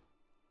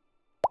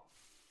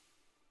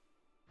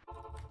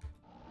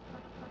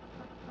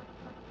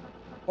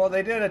 Well,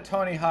 they did a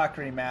Tony Hawk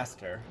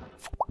remaster.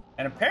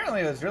 And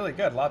apparently it was really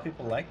good. A lot of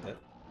people liked it.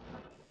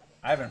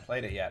 I haven't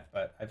played it yet,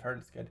 but I've heard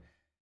it's good.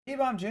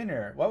 T-Bomb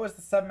Jr., what was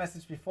the sub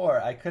message before?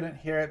 I couldn't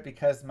hear it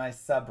because my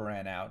sub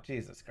ran out.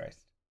 Jesus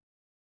Christ.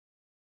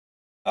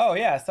 Oh,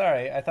 yeah,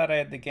 sorry. I thought I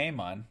had the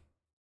game on.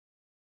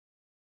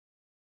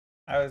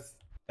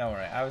 Don't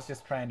worry. I was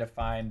just trying to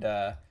find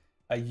a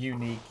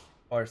unique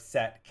or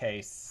set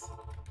case.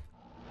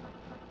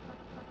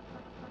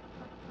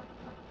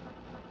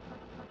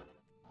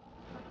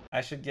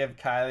 I should give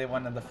Kylie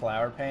one of the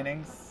flower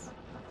paintings.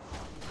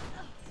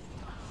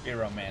 Be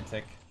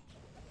romantic.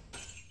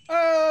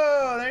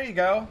 Oh, there you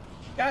go.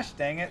 Gosh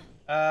dang it.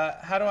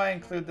 How do I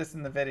include this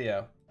in the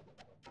video?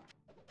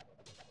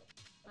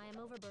 I am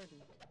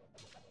overburdened.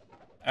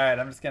 Alright,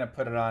 I'm just gonna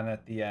put it on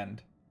at the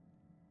end.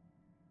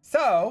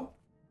 So,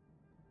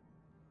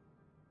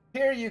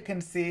 here you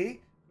can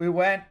see we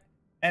went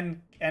and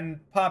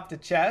popped a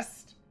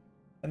chest,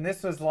 and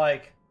this was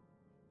like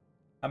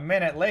a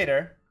minute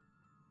later,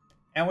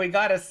 and we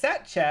got a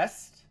set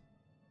chest,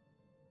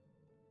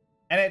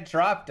 and it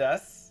dropped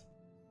us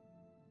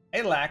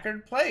a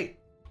lacquered plate.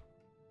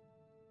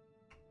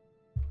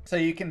 So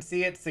you can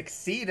see it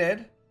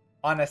succeeded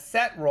on a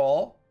set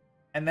roll,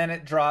 and then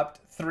it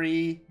dropped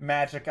 3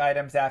 magic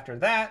items after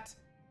that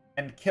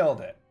and killed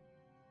it,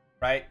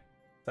 right?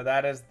 So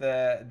that is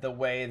the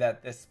way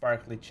that this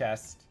sparkly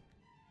chest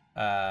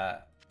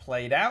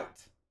played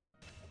out.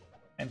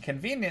 And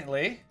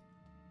conveniently,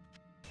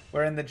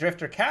 we're in the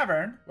Drifter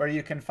Cavern, where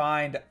you can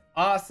find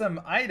awesome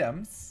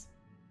items.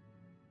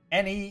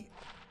 Any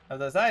of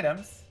those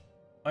items,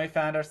 and we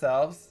found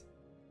ourselves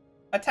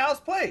a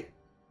Taos plate.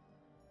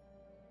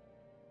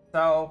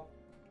 So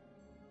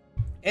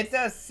it's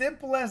as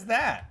simple as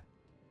that.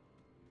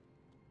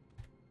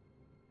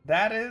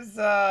 That is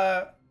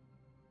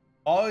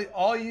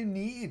all you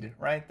need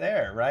right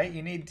there, right?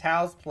 You need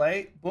Taos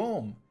plate,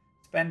 boom.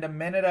 Spend a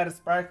minute at a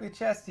sparkly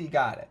chest, you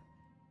got it.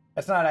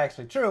 That's not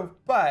actually true,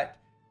 but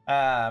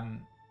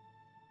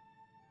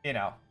you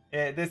know,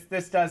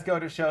 this does go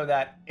to show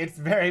that it's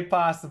very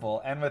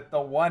possible, and with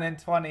the 1 in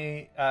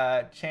 20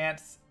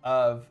 chance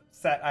of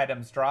set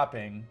items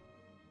dropping,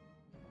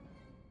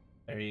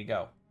 there you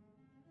go.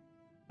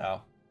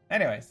 So,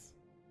 anyways,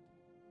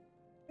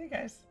 hey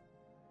guys.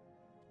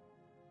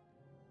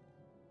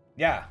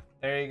 Yeah,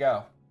 there you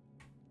go.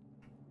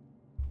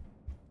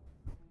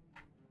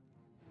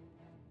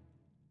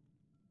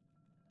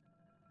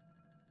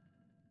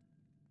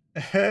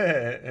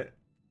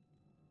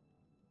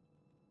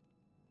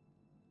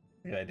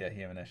 Good idea,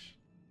 humanish.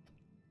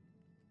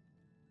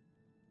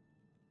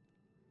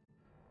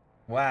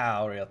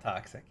 Wow, real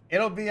toxic.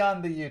 It'll be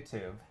on the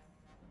YouTube.